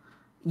was...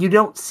 You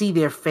don't see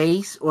their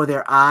face or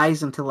their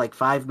eyes until like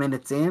 5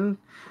 minutes in.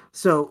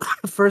 So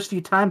the first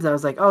few times I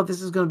was like, oh,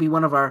 this is going to be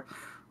one of our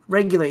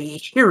regular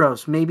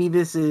heroes. Maybe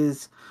this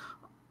is...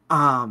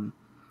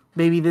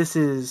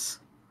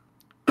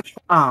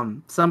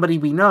 somebody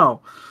we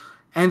know.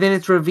 And then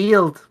it's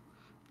revealed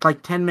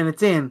like 10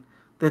 minutes in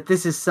that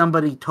this is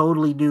somebody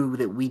totally new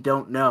that we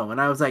don't know.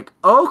 And I was like,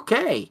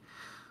 okay.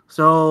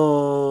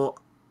 So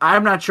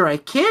I'm not sure I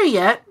care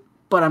yet,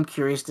 but I'm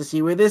curious to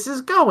see where this is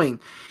going.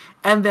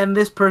 And then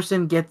this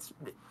person gets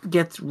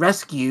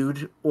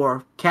rescued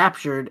or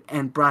captured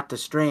and brought to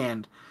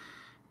Strand.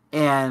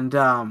 And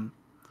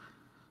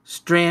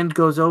Strand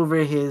goes over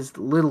his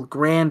little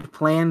grand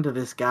plan to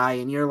this guy,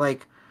 and you're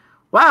like,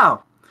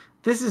 wow,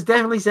 this is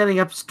definitely setting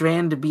up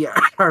Strand to be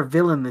our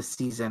villain this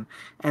season,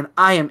 and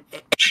I am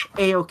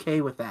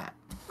A-okay with that.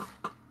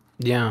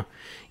 Yeah.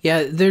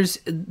 There's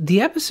the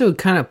episode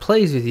kind of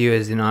plays with you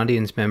as an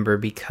audience member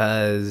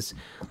because,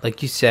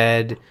 like you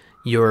said,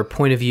 your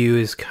point of view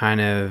is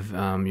kind of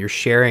you're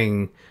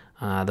sharing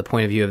the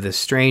point of view of this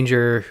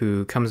stranger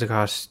who comes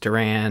across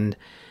Strand,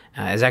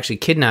 is actually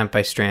kidnapped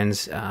by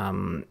Strand's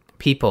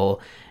people,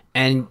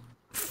 and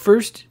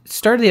first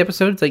start of the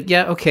episode, it's like,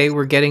 yeah, okay,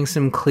 we're getting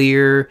some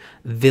clear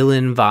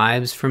villain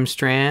vibes from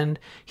Strand.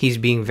 He's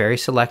being very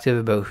selective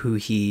about who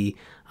he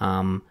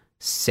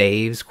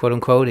saves, quote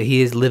unquote.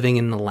 He is living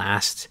in the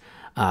last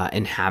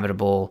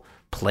inhabitable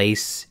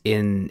place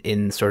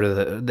in sort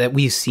of that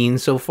we've seen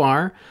so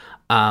far.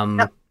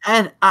 And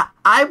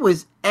I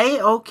was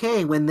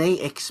A-okay when they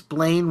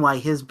explain why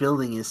his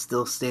building is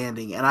still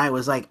standing, and I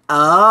was like,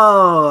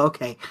 oh,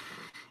 okay.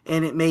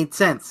 and it made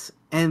sense.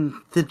 And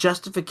the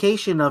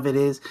justification of it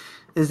is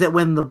that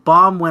when the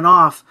bomb went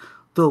off,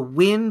 the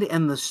wind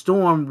and the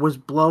storm was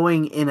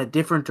blowing in a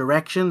different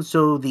direction,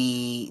 so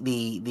the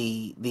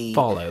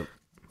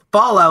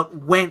fallout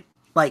went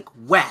like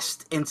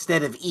west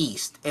instead of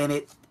east, and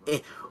it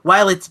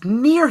while it's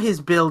near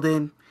his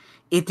building,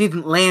 it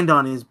didn't land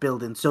on his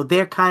building, so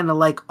they're kind of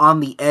like on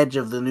the edge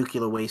of the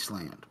nuclear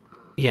wasteland.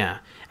 Yeah,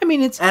 I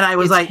mean I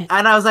was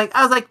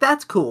like,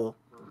 that's cool.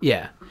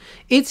 Yeah,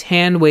 it's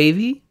hand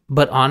wavy,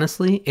 but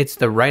honestly, it's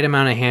the right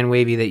amount of hand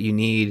wavy that you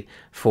need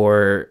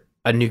for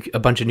a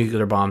bunch of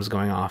nuclear bombs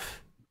going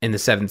off in the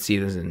 7th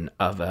season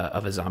of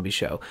a zombie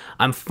show.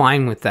 I'm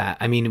fine with that.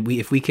 I mean,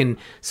 if we can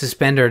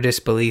suspend our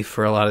disbelief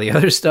for a lot of the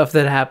other stuff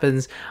that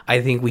happens, I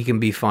think we can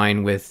be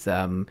fine with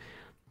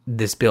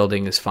this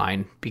building is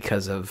fine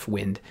because of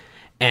wind.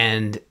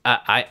 And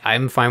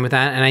I'm fine with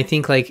that. And I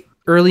think like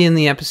early in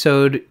the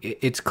episode,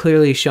 it's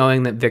clearly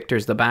showing that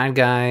Victor's the bad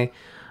guy.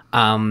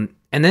 And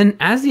then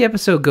as the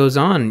episode goes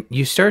on,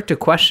 you start to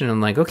question him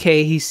like,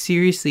 okay,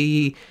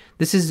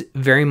 this is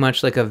very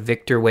much like a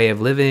Victor way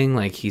of living.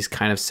 Like he's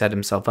kind of set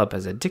himself up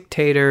as a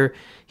dictator.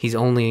 He's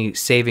only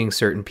saving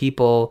certain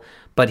people,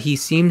 but he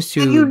seems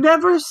to. And you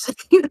never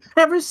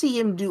see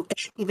him do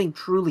anything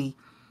truly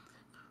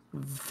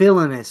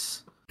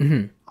villainous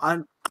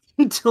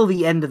until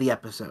the end of the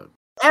episode.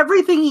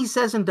 Everything he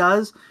says and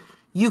does,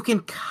 you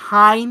can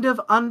kind of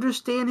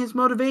understand his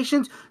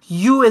motivations.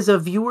 You as a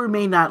viewer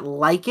may not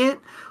like it,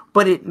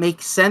 but it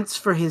makes sense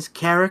for his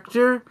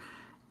character.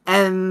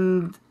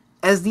 And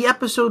as the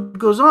episode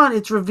goes on,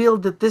 it's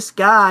revealed that this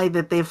guy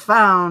that they've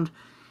found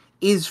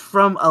is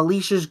from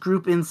Alicia's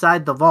group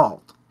inside the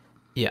vault.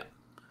 Yeah.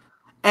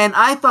 And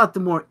I thought the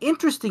more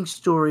interesting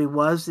story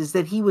is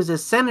that he was a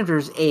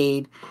senator's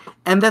aide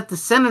and that the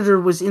senator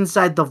was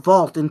inside the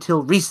vault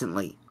until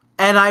recently.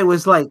 And I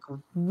was like,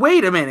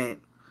 wait a minute.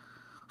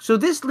 So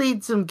this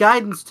leads some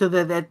guidance to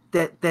that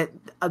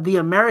the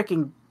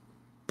American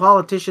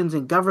politicians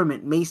and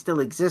government may still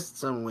exist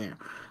somewhere.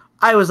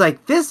 I was like,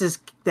 it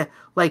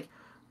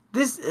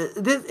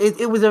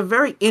was a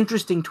very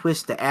interesting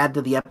twist to add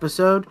to the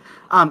episode.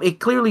 It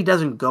clearly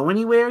doesn't go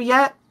anywhere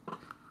yet.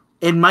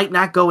 It might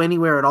not go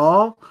anywhere at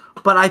all,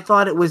 but I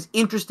thought it was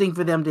interesting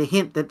for them to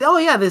hint that, oh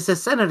yeah, there's a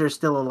senator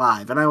still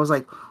alive. And I was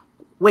like,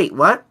 wait,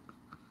 what?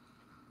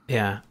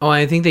 Yeah. Oh,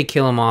 I think they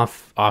kill him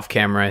off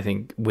camera. I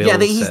think Will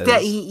he's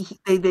dead.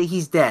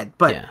 He's dead.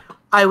 But yeah.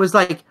 I was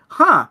like,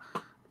 huh.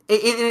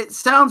 It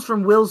sounds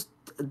from Will's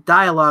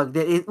dialogue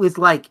that it was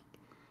like,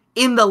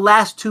 in the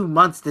last 2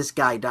 months, this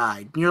guy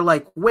died. And you're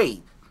like,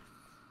 wait,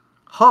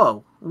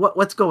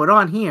 what's going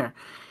on here?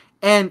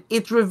 And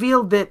it's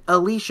revealed that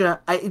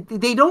Alicia,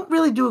 they don't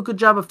really do a good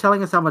job of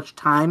telling us how much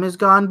time has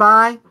gone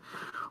by,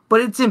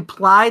 but it's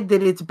implied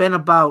that it's been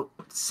about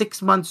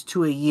 6 months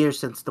to a year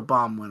since the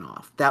bomb went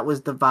off. That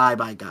was the vibe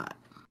I got.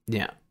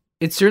 Yeah.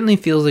 It certainly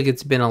feels like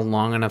it's been a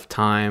long enough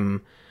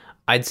time.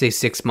 I'd say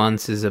 6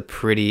 months is a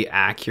pretty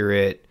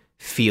accurate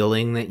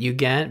feeling that you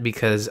get,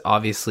 because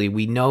obviously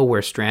we know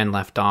where Strand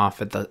left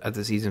off at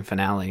the season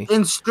finale.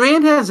 And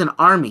Strand has an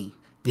army.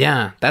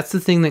 Yeah, that's the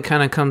thing that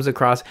kind of comes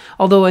across.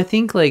 Although I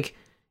think, like,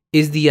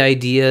 is the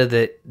idea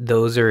that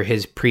those are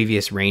his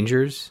previous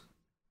Rangers?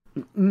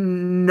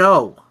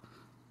 No.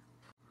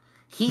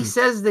 He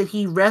says that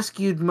he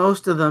rescued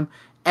most of them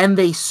and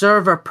they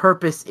serve a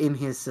purpose in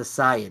his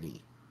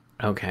society.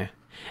 Okay.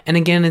 And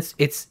again,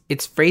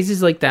 it's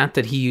phrases like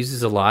that he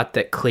uses a lot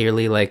that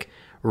clearly, like,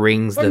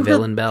 rings the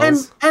villain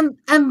bells. And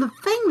the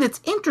thing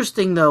that's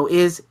interesting though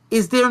is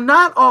they're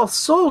not all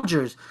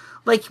soldiers.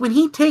 Like when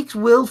he takes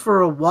Will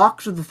for a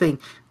walk through the thing,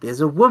 there's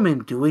a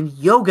woman doing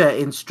yoga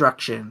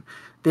instruction.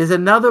 There's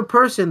another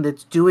person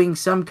that's doing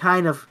some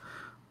kind of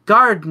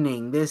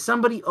gardening. There's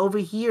somebody over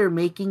here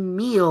making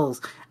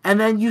meals. And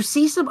then you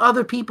see some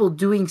other people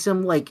doing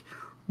some like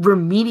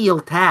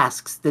remedial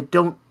tasks that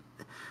don't,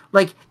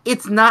 like,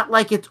 it's not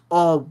like it's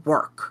all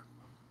work.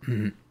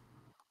 Mm-hmm.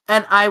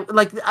 And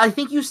I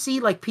think you see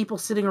like people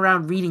sitting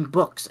around reading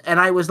books, and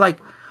I was like,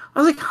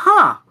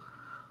 huh.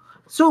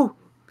 So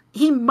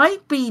he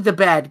might be the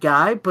bad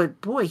guy,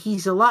 but boy,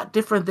 he's a lot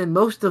different than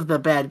most of the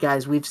bad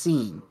guys we've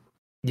seen.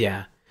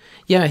 Yeah.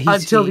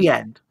 Until the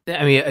end.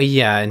 I mean,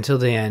 yeah, until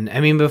the end.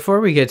 I mean,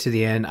 before we get to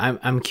the end,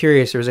 I'm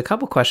curious. There was a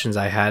couple questions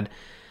I had.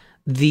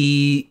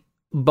 The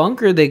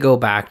bunker they go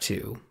back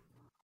to.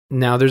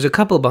 Now, there's a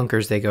couple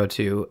bunkers they go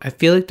to. I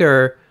feel like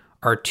there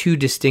are two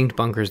distinct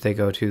bunkers they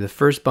go to. The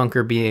first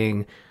bunker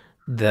being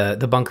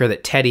the bunker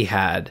that Teddy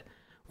had,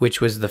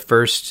 which was the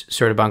first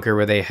sort of bunker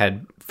where they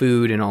had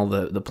food and all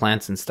the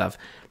plants and stuff.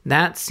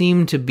 That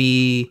seemed to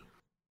be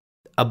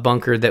a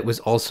bunker that was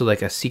also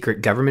like a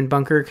secret government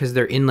bunker, because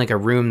they're in like a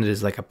room that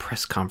is like a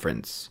press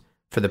conference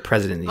for the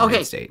president of the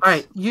United States. All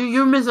right.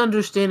 You're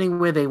misunderstanding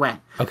where they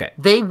went. Okay.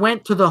 They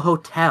went to the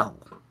hotel.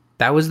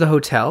 That was the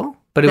hotel?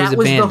 But it was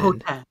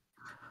abandoned.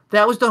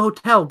 That was the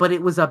hotel, but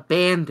it was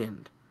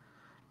abandoned.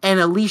 And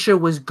Alicia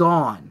was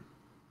gone.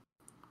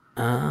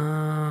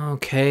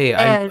 Okay.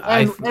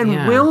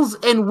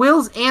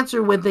 Will's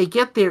answer when they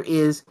get there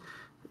is,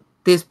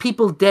 there's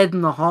people dead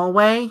in the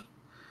hallway.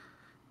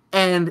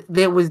 And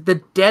there was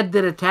the dead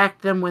that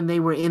attacked them when they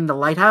were in the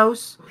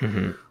lighthouse.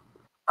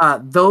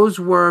 Those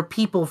were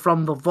people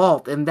from the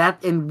vault,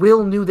 and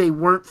Will knew they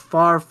weren't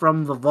far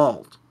from the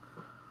vault.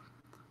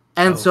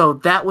 And so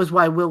that was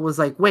why Will was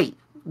like, wait,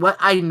 what?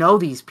 I know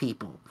these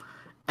people.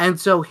 And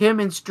so him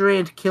and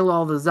Strand kill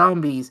all the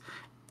zombies,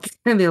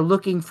 and they're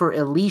looking for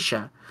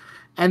Alicia,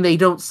 and they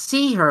don't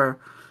see her.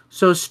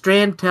 So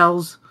Strand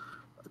tells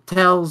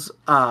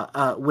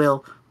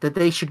Will that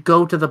they should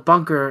go to the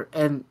bunker,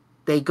 and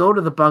they go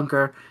to the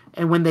bunker,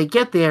 and when they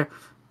get there,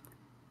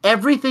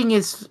 everything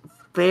is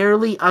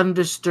fairly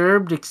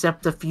undisturbed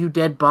except a few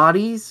dead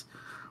bodies.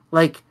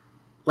 Like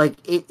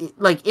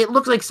it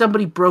looks like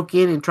somebody broke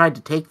in and tried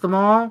to take them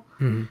all.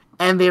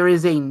 And there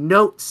is a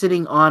note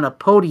sitting on a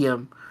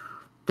podium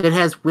that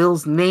has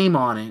Will's name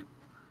on it,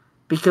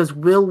 because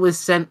Will was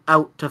sent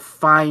out to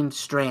find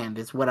Strand,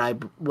 is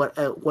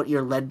what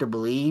you're led to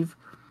believe,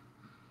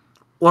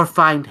 or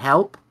find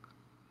help.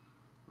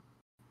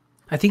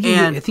 I think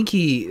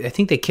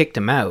they kicked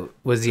him out.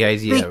 Was the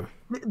idea?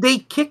 They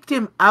kicked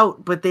him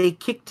out, but they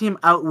kicked him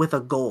out with a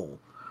goal.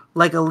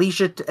 Like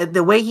Alicia,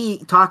 the way he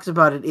talks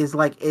about it is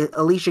like,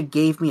 Alicia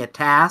gave me a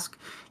task,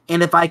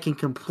 and if I can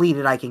complete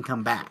it, I can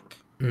come back.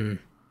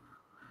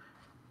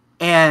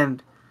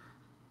 And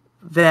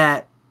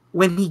that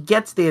when he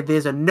gets there,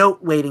 there's a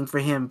note waiting for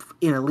him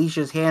in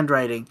Alicia's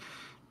handwriting,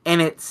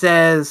 and it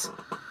says,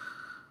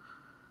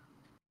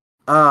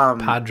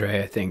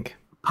 Padre, I think.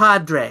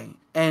 Padre.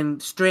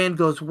 And Strand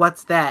goes,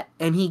 what's that?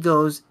 And he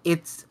goes,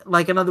 it's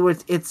like, in other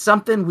words, it's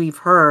something we've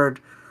heard,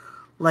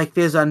 like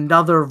there's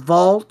another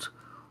vault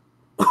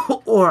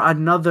or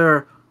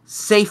another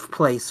safe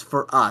place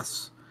for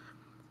us,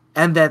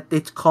 and that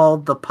it's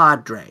called the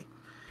Padre.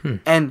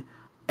 And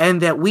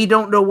that we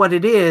don't know what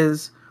it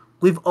is.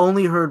 We've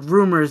only heard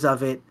rumors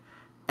of it,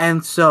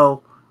 and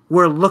so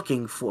we're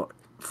looking for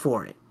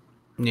it.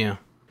 Yeah.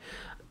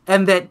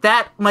 And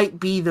that might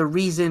be the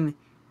reason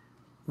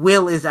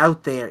Will is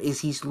out there,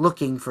 is he's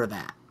looking for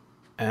that.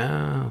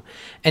 Oh.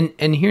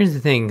 And here's the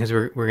thing, because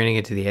we're going to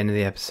get to the end of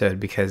the episode,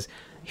 because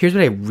here's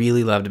what I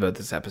really loved about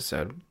this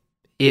episode.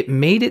 It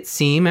made it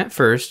seem at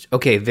first,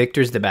 okay,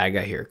 Victor's the bad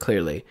guy here,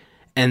 clearly.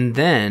 And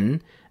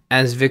then,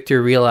 as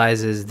Victor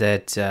realizes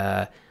that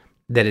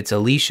it's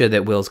Alicia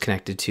that Will's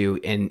connected to,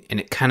 and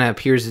it kind of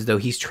appears as though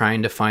he's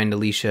trying to find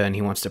Alicia, and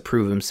he wants to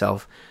prove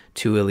himself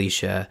to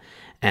Alicia.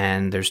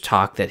 And there's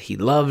talk that he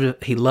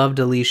loved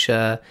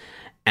Alicia,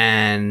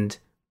 and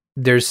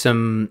there's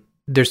some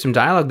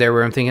dialogue there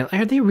where I'm thinking,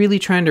 are they really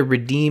trying to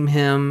redeem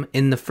him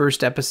in the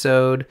first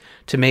episode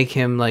to make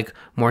him like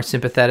more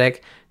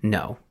sympathetic?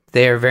 No,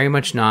 they are very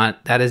much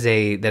not. That is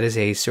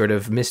a sort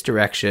of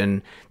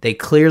misdirection. They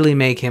clearly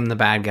make him the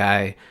bad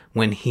guy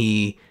when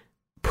he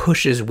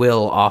pushes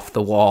Will off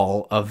the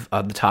wall of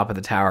the top of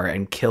the tower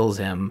and kills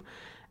him.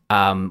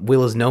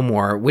 Will is no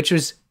more, which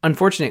was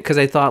unfortunate because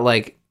I thought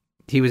like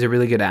he was a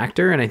really good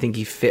actor and I think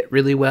he fit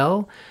really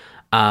well.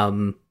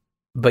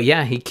 But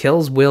yeah, he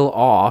kills Will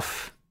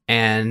off,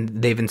 and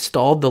they've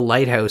installed the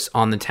lighthouse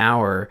on the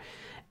tower.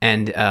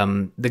 And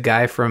the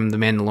guy from The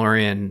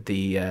Mandalorian,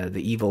 the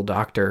evil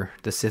doctor,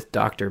 the Sith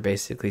doctor,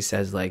 basically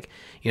says like,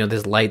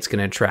 this light's going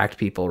to attract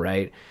people,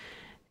 right?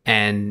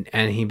 And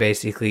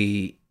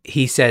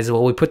he says,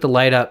 well, we put the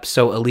light up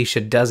so Alicia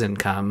doesn't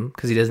come,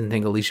 because he doesn't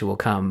think Alicia will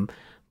come.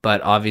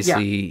 But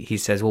obviously, he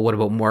says, well, what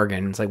about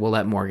Morgan? It's like, we'll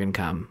let Morgan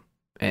come.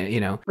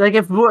 Like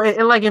if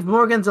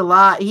Morgan's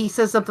alive, he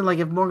says something like,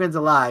 if Morgan's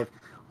alive,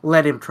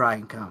 let him try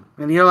and come.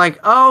 And you're like,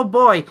 oh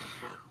boy,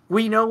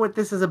 we know what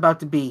this is about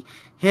to be.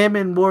 Him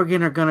and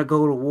Morgan are gonna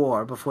go to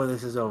war before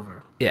this is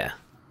over. Yeah.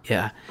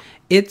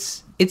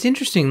 It's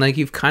interesting. Like,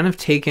 you've kind of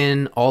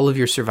taken all of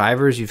your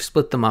survivors, you've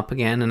split them up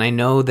again, and I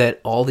know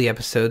that all the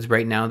episodes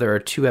right now, there are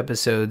 2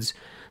 episodes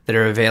that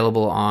are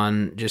available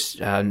on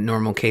just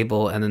normal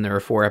cable, and then there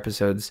are 4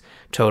 episodes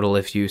total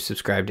if you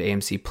subscribe to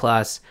AMC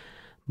Plus.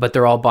 But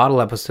they're all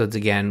bottle episodes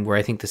again, where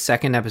I think the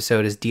second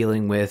episode is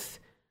dealing with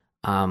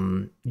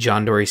John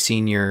Dory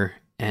Sr.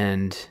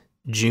 and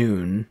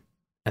June.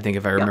 I think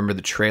if I remember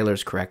the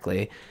trailers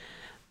correctly.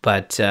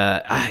 But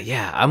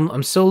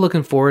I'm so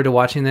looking forward to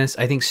watching this.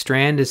 I think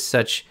Strand is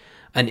such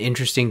an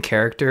interesting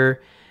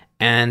character,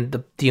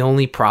 and the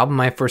only problem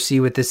I foresee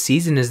with this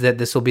season is that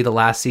this will be the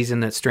last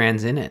season that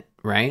Strand's in it,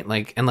 right?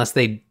 Like, unless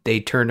they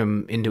turn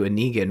him into a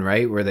Negan,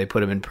 right, where they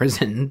put him in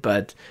prison.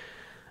 But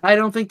I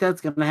don't think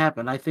that's going to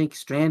happen. I think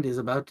Strand is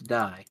about to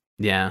die.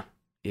 Yeah.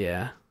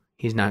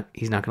 He's not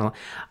going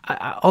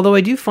to. Although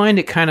I do find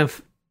it kind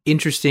of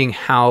interesting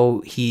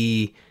how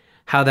the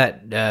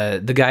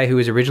guy who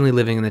was originally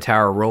living in the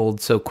tower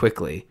rolled so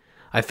quickly.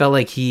 I felt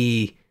like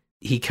he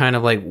kind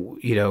of like,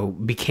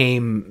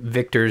 became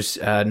Victor's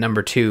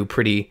number 2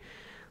 pretty,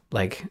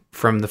 like,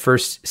 from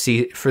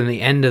the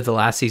end of the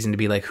last season to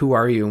be like, who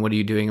are you and what are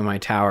you doing in my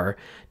tower,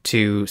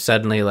 to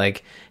suddenly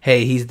like,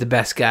 hey, he's the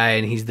best guy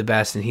and he's the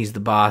best and he's the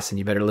boss and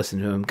you better listen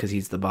to him because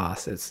he's the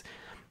boss.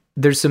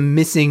 There's some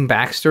missing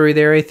backstory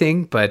there, I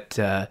think, but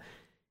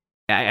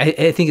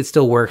I think it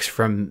still works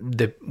from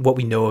what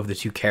we know of the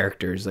two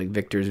characters. Like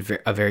Victor's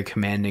a very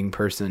commanding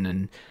person,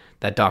 and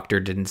that doctor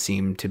didn't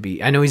seem to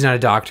be. I know he's not a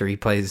doctor. He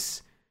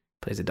plays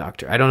a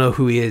doctor. I don't know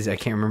who he is. I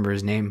can't remember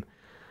his name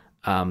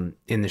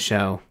in the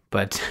show,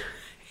 but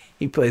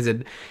he plays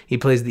the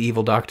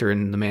evil doctor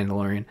in The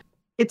Mandalorian.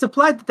 It's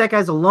implied that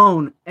guy's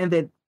alone, and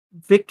that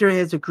Victor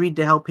has agreed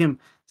to help him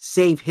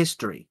save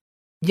history.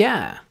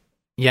 Yeah.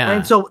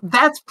 And so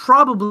that's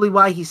probably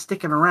why he's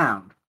sticking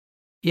around.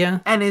 Yeah.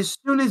 And as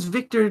soon as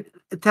Victor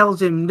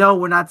tells him, no,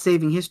 we're not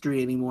saving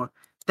history anymore,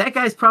 that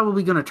guy's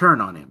probably going to turn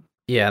on him.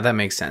 Yeah, that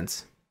makes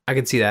sense. I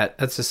can see that.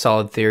 That's a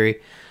solid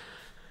theory.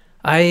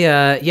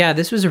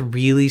 This was a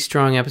really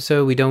strong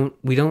episode. We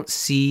don't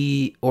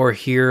see or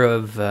hear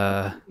of,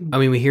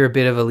 we hear a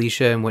bit of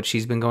Alicia and what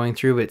she's been going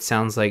through, but it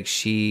sounds like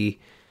she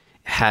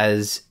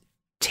has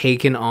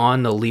taken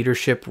on the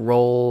leadership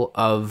role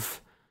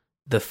of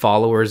the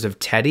followers of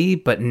Teddy,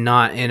 but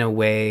not in a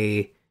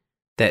way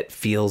that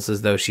feels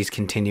as though she's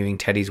continuing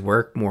Teddy's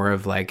work. More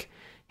of like,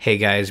 hey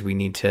guys, we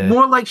need to...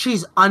 More like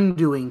she's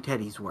undoing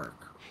Teddy's work.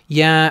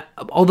 Yeah,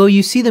 although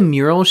you see the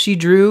mural she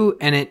drew,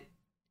 and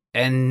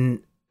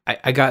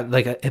I got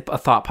like a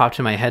thought popped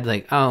in my head,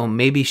 like, oh,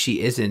 maybe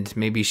she isn't.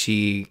 Maybe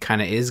she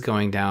kind of is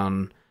going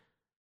down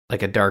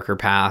like a darker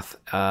path.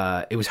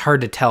 It was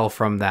hard to tell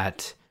from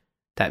that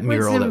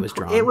mural that was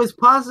drawn. It was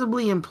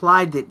possibly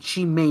implied that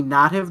she may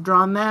not have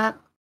drawn that.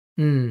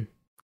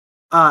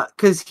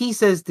 Because he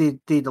says, did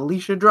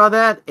Alicia draw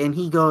that? And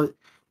he goes,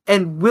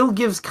 and Will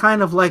gives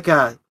kind of like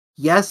a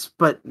yes,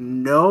 but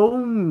no,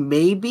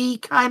 maybe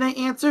kind of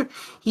answer.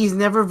 He's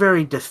never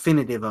very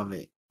definitive of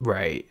it.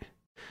 Right.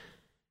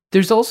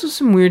 There's also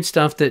some weird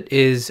stuff that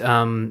is,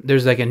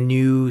 there's like a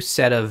new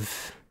set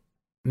of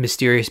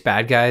mysterious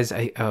bad guys.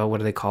 What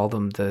do they call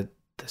them? The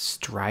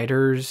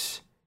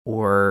Striders,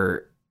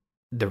 or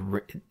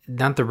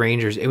not the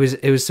Rangers. It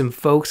was some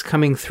folks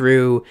coming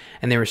through,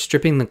 and they were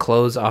stripping the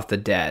clothes off the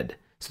dead.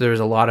 So there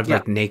was a lot of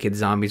like naked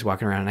zombies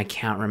walking around, and I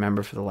can't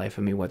remember for the life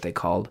of me what they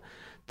called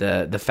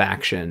the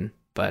faction,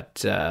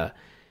 but it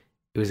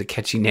was a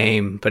catchy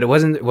name. But it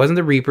wasn't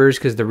the Reapers,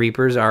 because the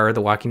Reapers are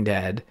the Walking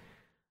Dead.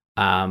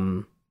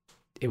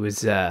 It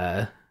was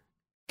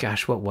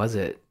what was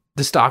it?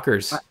 The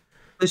Stalkers.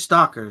 The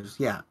Stalkers,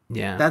 yeah.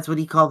 Yeah. That's what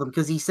he called them,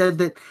 because he said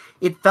that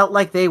it felt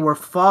like they were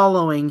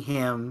following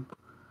him,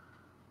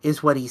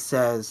 is what he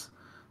says.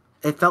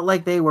 It felt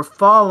like they were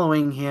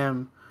following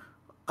him,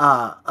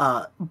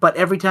 but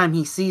every time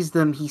he sees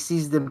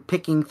them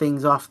picking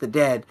things off the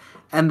dead,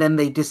 and then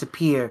they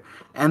disappear,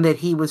 and that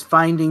he was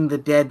finding the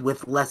dead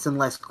with less and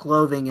less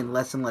clothing and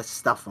less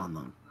stuff on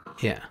them.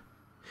 Yeah.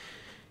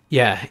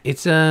 Yeah,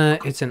 it's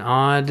an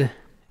odd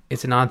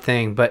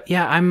thing, but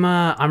yeah,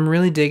 I'm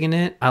really digging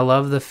it. I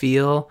love the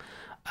feel.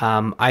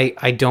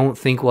 I don't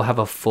think we'll have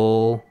a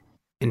full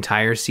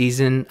entire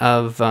season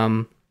of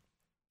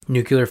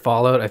Nuclear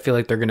Fallout. I feel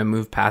like they're going to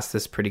move past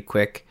this pretty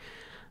quick.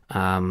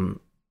 I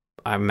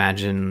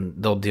imagine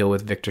they'll deal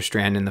with Victor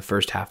Strand in the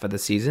first half of the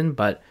season,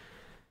 but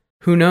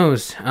who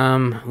knows?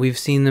 We've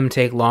seen them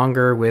take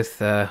longer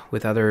with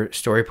other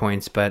story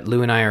points, but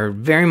Lou and I are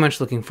very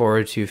much looking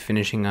forward to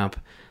finishing up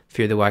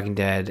Fear the Walking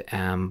Dead.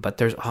 But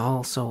there's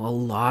also a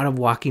lot of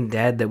Walking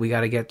Dead that we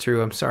got to get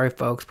through. I'm sorry,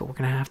 folks, but we're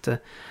going to have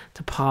to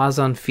pause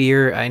on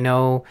Fear. I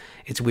know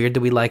it's weird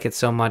that we like it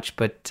so much,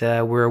 but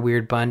we're a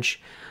weird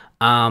bunch.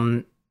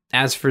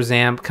 As for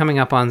Zamp, coming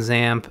up on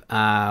Zamp,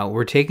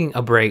 we're taking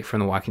a break from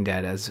The Walking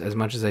Dead. As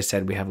much as I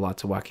said, we have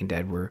lots of Walking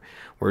Dead.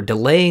 We're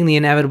delaying the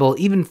inevitable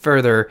even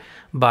further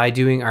by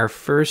doing our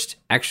first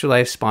Extra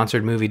Life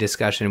sponsored movie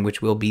discussion,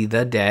 which will be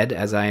The Dead,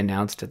 as I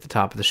announced at the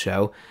top of the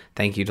show.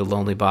 Thank you to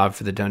Lonely Bob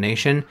for the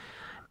donation.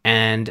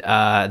 And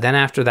then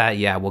after that,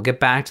 we'll get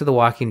back to The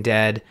Walking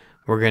Dead.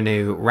 We're going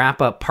to wrap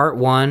up part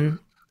 1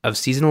 of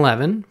season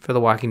 11 for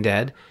The Walking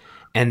Dead.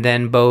 And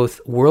then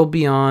both World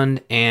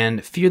Beyond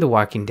and Fear the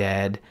Walking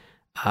Dead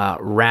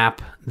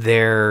wrap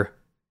their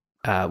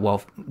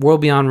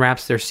World Beyond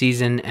wraps their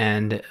season,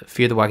 and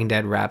Fear the Walking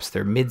Dead wraps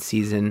their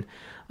mid-season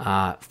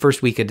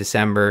first week of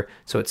December.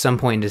 So at some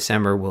point in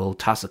December, we'll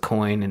toss a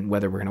coin and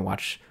whether we're going to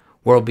watch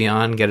World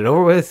Beyond, get it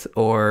over with,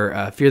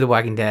 or Fear the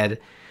Walking Dead.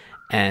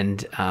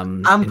 And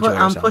I'm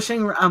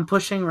pushing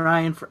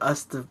Ryan for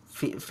us to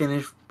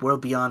finish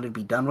World Beyond and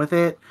be done with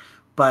it,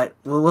 but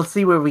we'll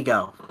see where we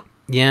go.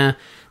 Yeah,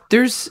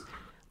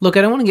 look,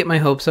 I don't want to get my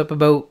hopes up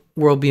about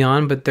World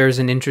Beyond, but there's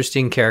an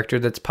interesting character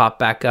that's popped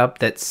back up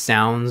that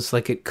sounds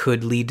like it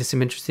could lead to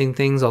some interesting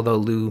things, although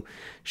Lou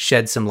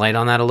shed some light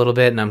on that a little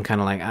bit, and I'm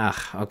kind of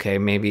like, okay,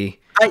 maybe.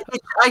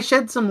 I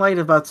shed some light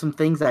about some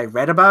things I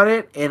read about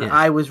it, and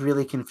I was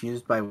really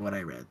confused by what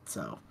I read,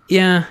 so.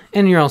 Yeah,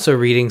 and you're also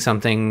reading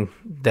something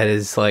that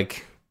is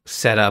like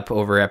set up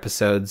over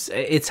episodes.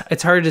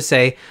 It's hard to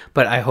say,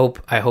 but I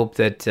hope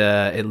that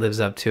it lives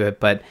up to it,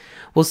 but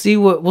we'll see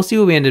what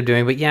we end up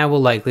doing. But yeah,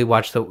 we'll likely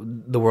watch the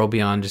World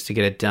Beyond just to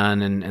get it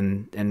done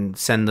and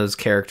send those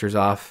characters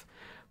off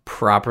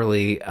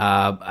properly.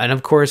 And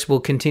of course, we'll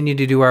continue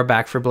to do our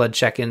Back for Blood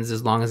check-ins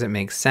as long as it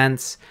makes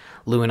sense.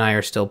 Lou and I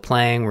are still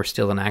playing. We're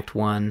still in Act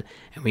 1,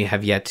 and we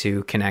have yet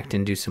to connect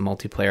and do some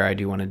multiplayer. I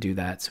do want to do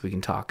that so we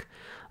can talk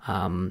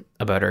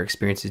about our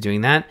experiences doing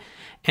that.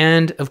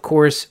 And, of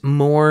course,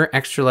 more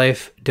Extra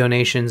Life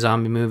donation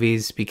zombie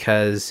movies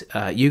because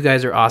you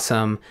guys are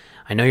awesome.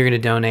 I know you're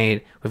going to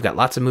donate. We've got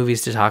lots of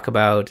movies to talk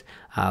about.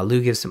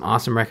 Lou gives some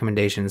awesome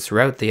recommendations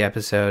throughout the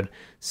episode,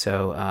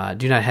 so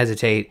do not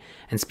hesitate.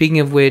 And speaking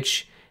of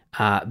which,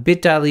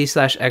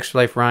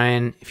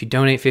 bit.ly/extraliferyan. If you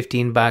donate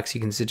 $15,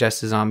 you can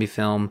suggest a zombie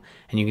film,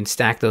 and you can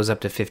stack those up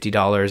to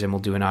 $50, and we'll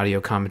do an audio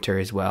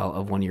commentary as well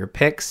of one of your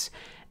picks.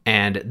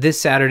 And this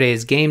Saturday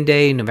is game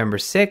day, November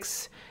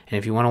 6th. And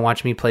if you want to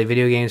watch me play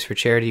video games for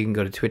charity, you can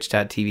go to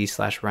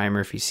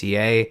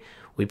twitch.tv/RyanMurphyCA.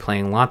 We'll be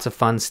playing lots of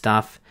fun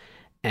stuff,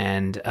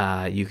 and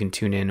you can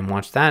tune in and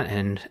watch that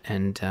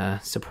and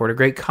support a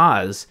great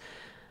cause.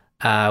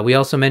 We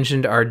also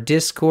mentioned our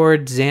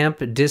Discord,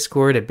 Zamp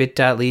Discord at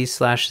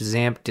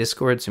bit.ly/Zamp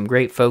Discord. Some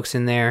great folks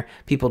in there.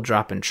 People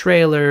dropping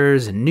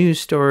trailers and news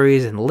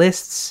stories and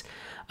lists.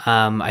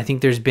 I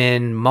think there's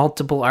been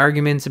multiple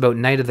arguments about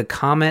Night of the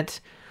Comet.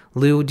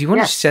 Lou, do you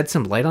want to shed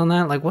some light on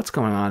that? Like, what's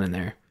going on in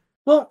there?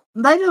 Well,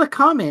 Night of the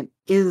Comet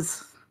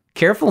is...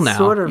 Careful now.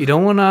 Sort of... You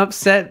don't want to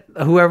upset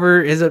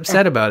whoever is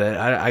upset about it.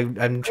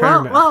 I'm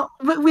trying to... Well,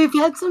 we've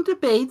had some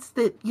debates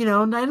that,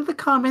 Night of the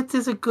Comets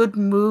is a good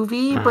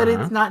movie, but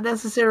it's not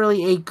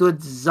necessarily a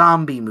good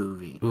zombie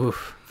movie.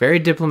 Oof. Very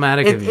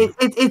diplomatic of you.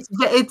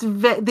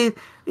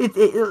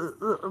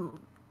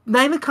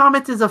 Night of the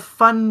Comets is a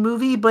fun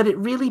movie, but it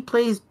really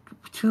plays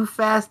too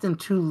fast and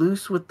too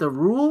loose with the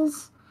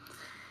rules.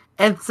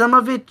 And some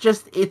of it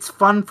it's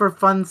fun for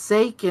fun's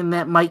sake, and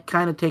that might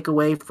kind of take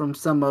away from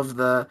some of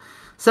the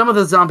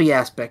zombie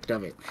aspect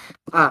of it.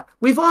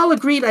 We've all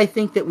agreed, I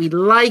think, that we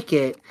like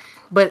it,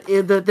 but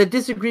the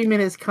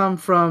disagreement has come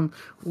from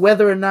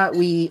whether or not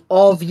we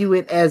all view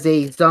it as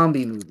a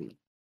zombie movie.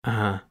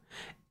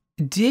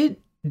 Did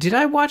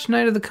I watch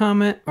Night of the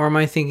Comet, or am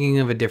I thinking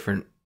of a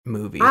different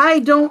movie? I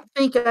don't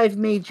think I've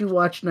made you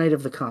watch Night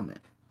of the Comet.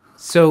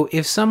 So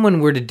if someone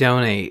were to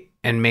donate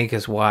and make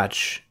us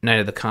watch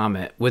Night of the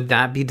Comet, would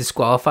that be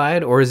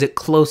disqualified, or is it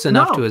close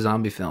enough to a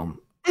zombie film?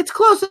 It's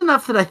close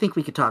enough that I think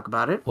we could talk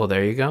about it. Well,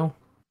 there you go.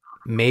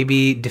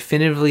 Maybe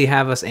definitively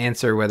have us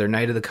answer whether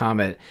Night of the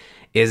Comet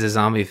is a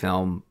zombie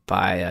film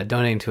by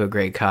donating to a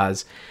great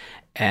cause.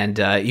 And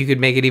you could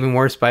make it even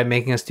worse by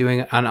making us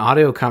doing an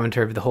audio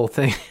commentary of the whole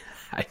thing.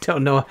 I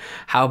don't know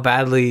how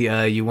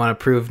badly you want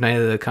to prove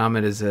Night of the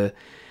Comet is a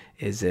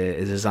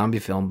zombie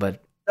film,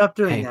 but stop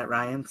doing that,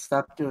 Ryan.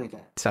 Stop doing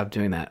that. Stop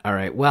doing that. All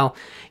right. Well,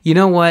 you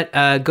know what?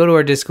 Go to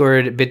our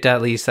Discord,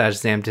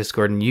 bit.ly/Zamp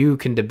Discord, and you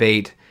can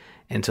debate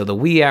until the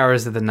wee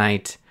hours of the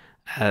night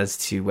as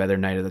to whether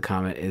Night of the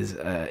Comet is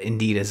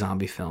indeed a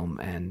zombie film.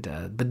 And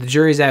but the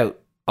jury's out.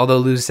 Although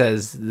Lou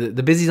says,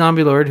 the busy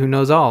zombie lord who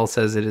knows all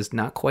says it is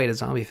not quite a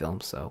zombie film.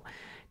 So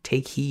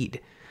take heed.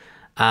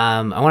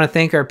 I want to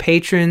thank our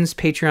patrons,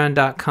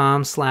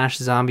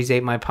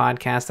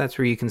 patreon.com/zombies8mypodcast. That's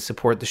where you can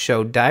support the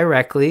show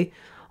directly.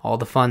 All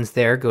the funds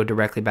there go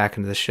directly back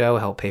into the show,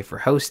 help pay for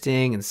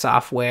hosting and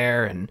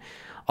software and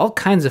all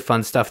kinds of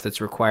fun stuff that's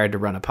required to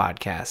run a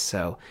podcast.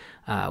 So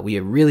we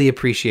really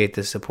appreciate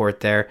the support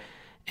there.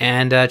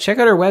 And check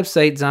out our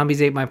website,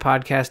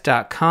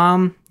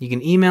 zombies8mypodcast.com. You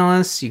can email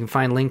us. You can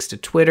find links to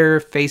Twitter,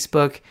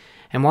 Facebook.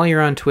 And while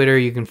you're on Twitter,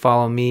 you can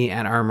follow me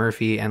at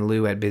rmurphy and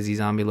Lou at Busy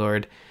Zombie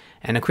Lord.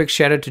 And a quick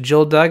shout out to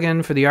Joel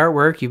Duggan for the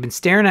artwork. You've been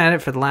staring at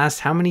it for the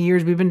last how many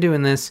years we've been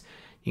doing this.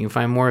 You can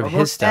find more of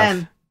his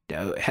stuff.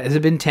 10. Has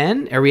it been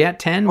 10? Are we at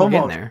 10? We're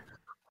getting there.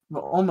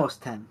 Well,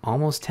 almost 10.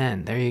 Almost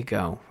 10. There you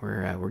go.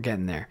 We're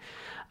getting there.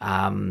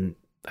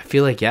 I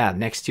feel like,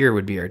 next year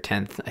would be our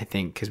 10th, I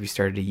think, because we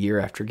started a year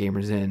after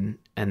Gamers In,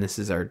 and this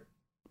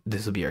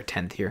will be our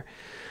 10th year.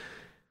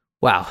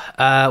 Wow.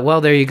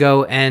 Well, there you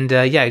go. And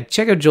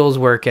check out Joel's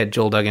work at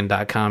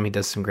joelduggan.com. He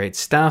does some great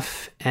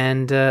stuff.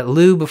 And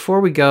Lou,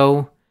 before we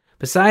go,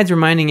 besides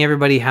reminding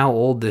everybody how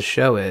old this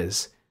show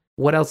is,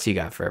 what else you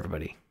got for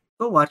everybody?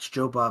 Go watch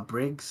Joe Bob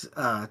Briggs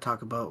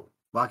talk about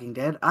Walking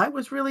Dead. I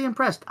was really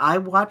impressed. I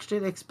watched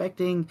it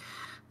expecting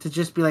to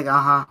just be like,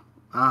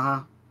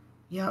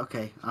 yeah,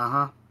 okay,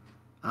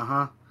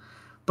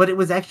 But it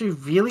was actually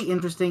really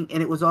interesting,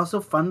 and it was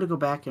also fun to go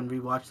back and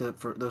rewatch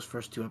those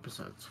first 2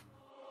 episodes.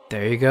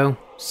 There you go.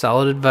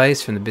 Solid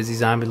advice from the Busy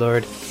Zombie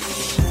Lord.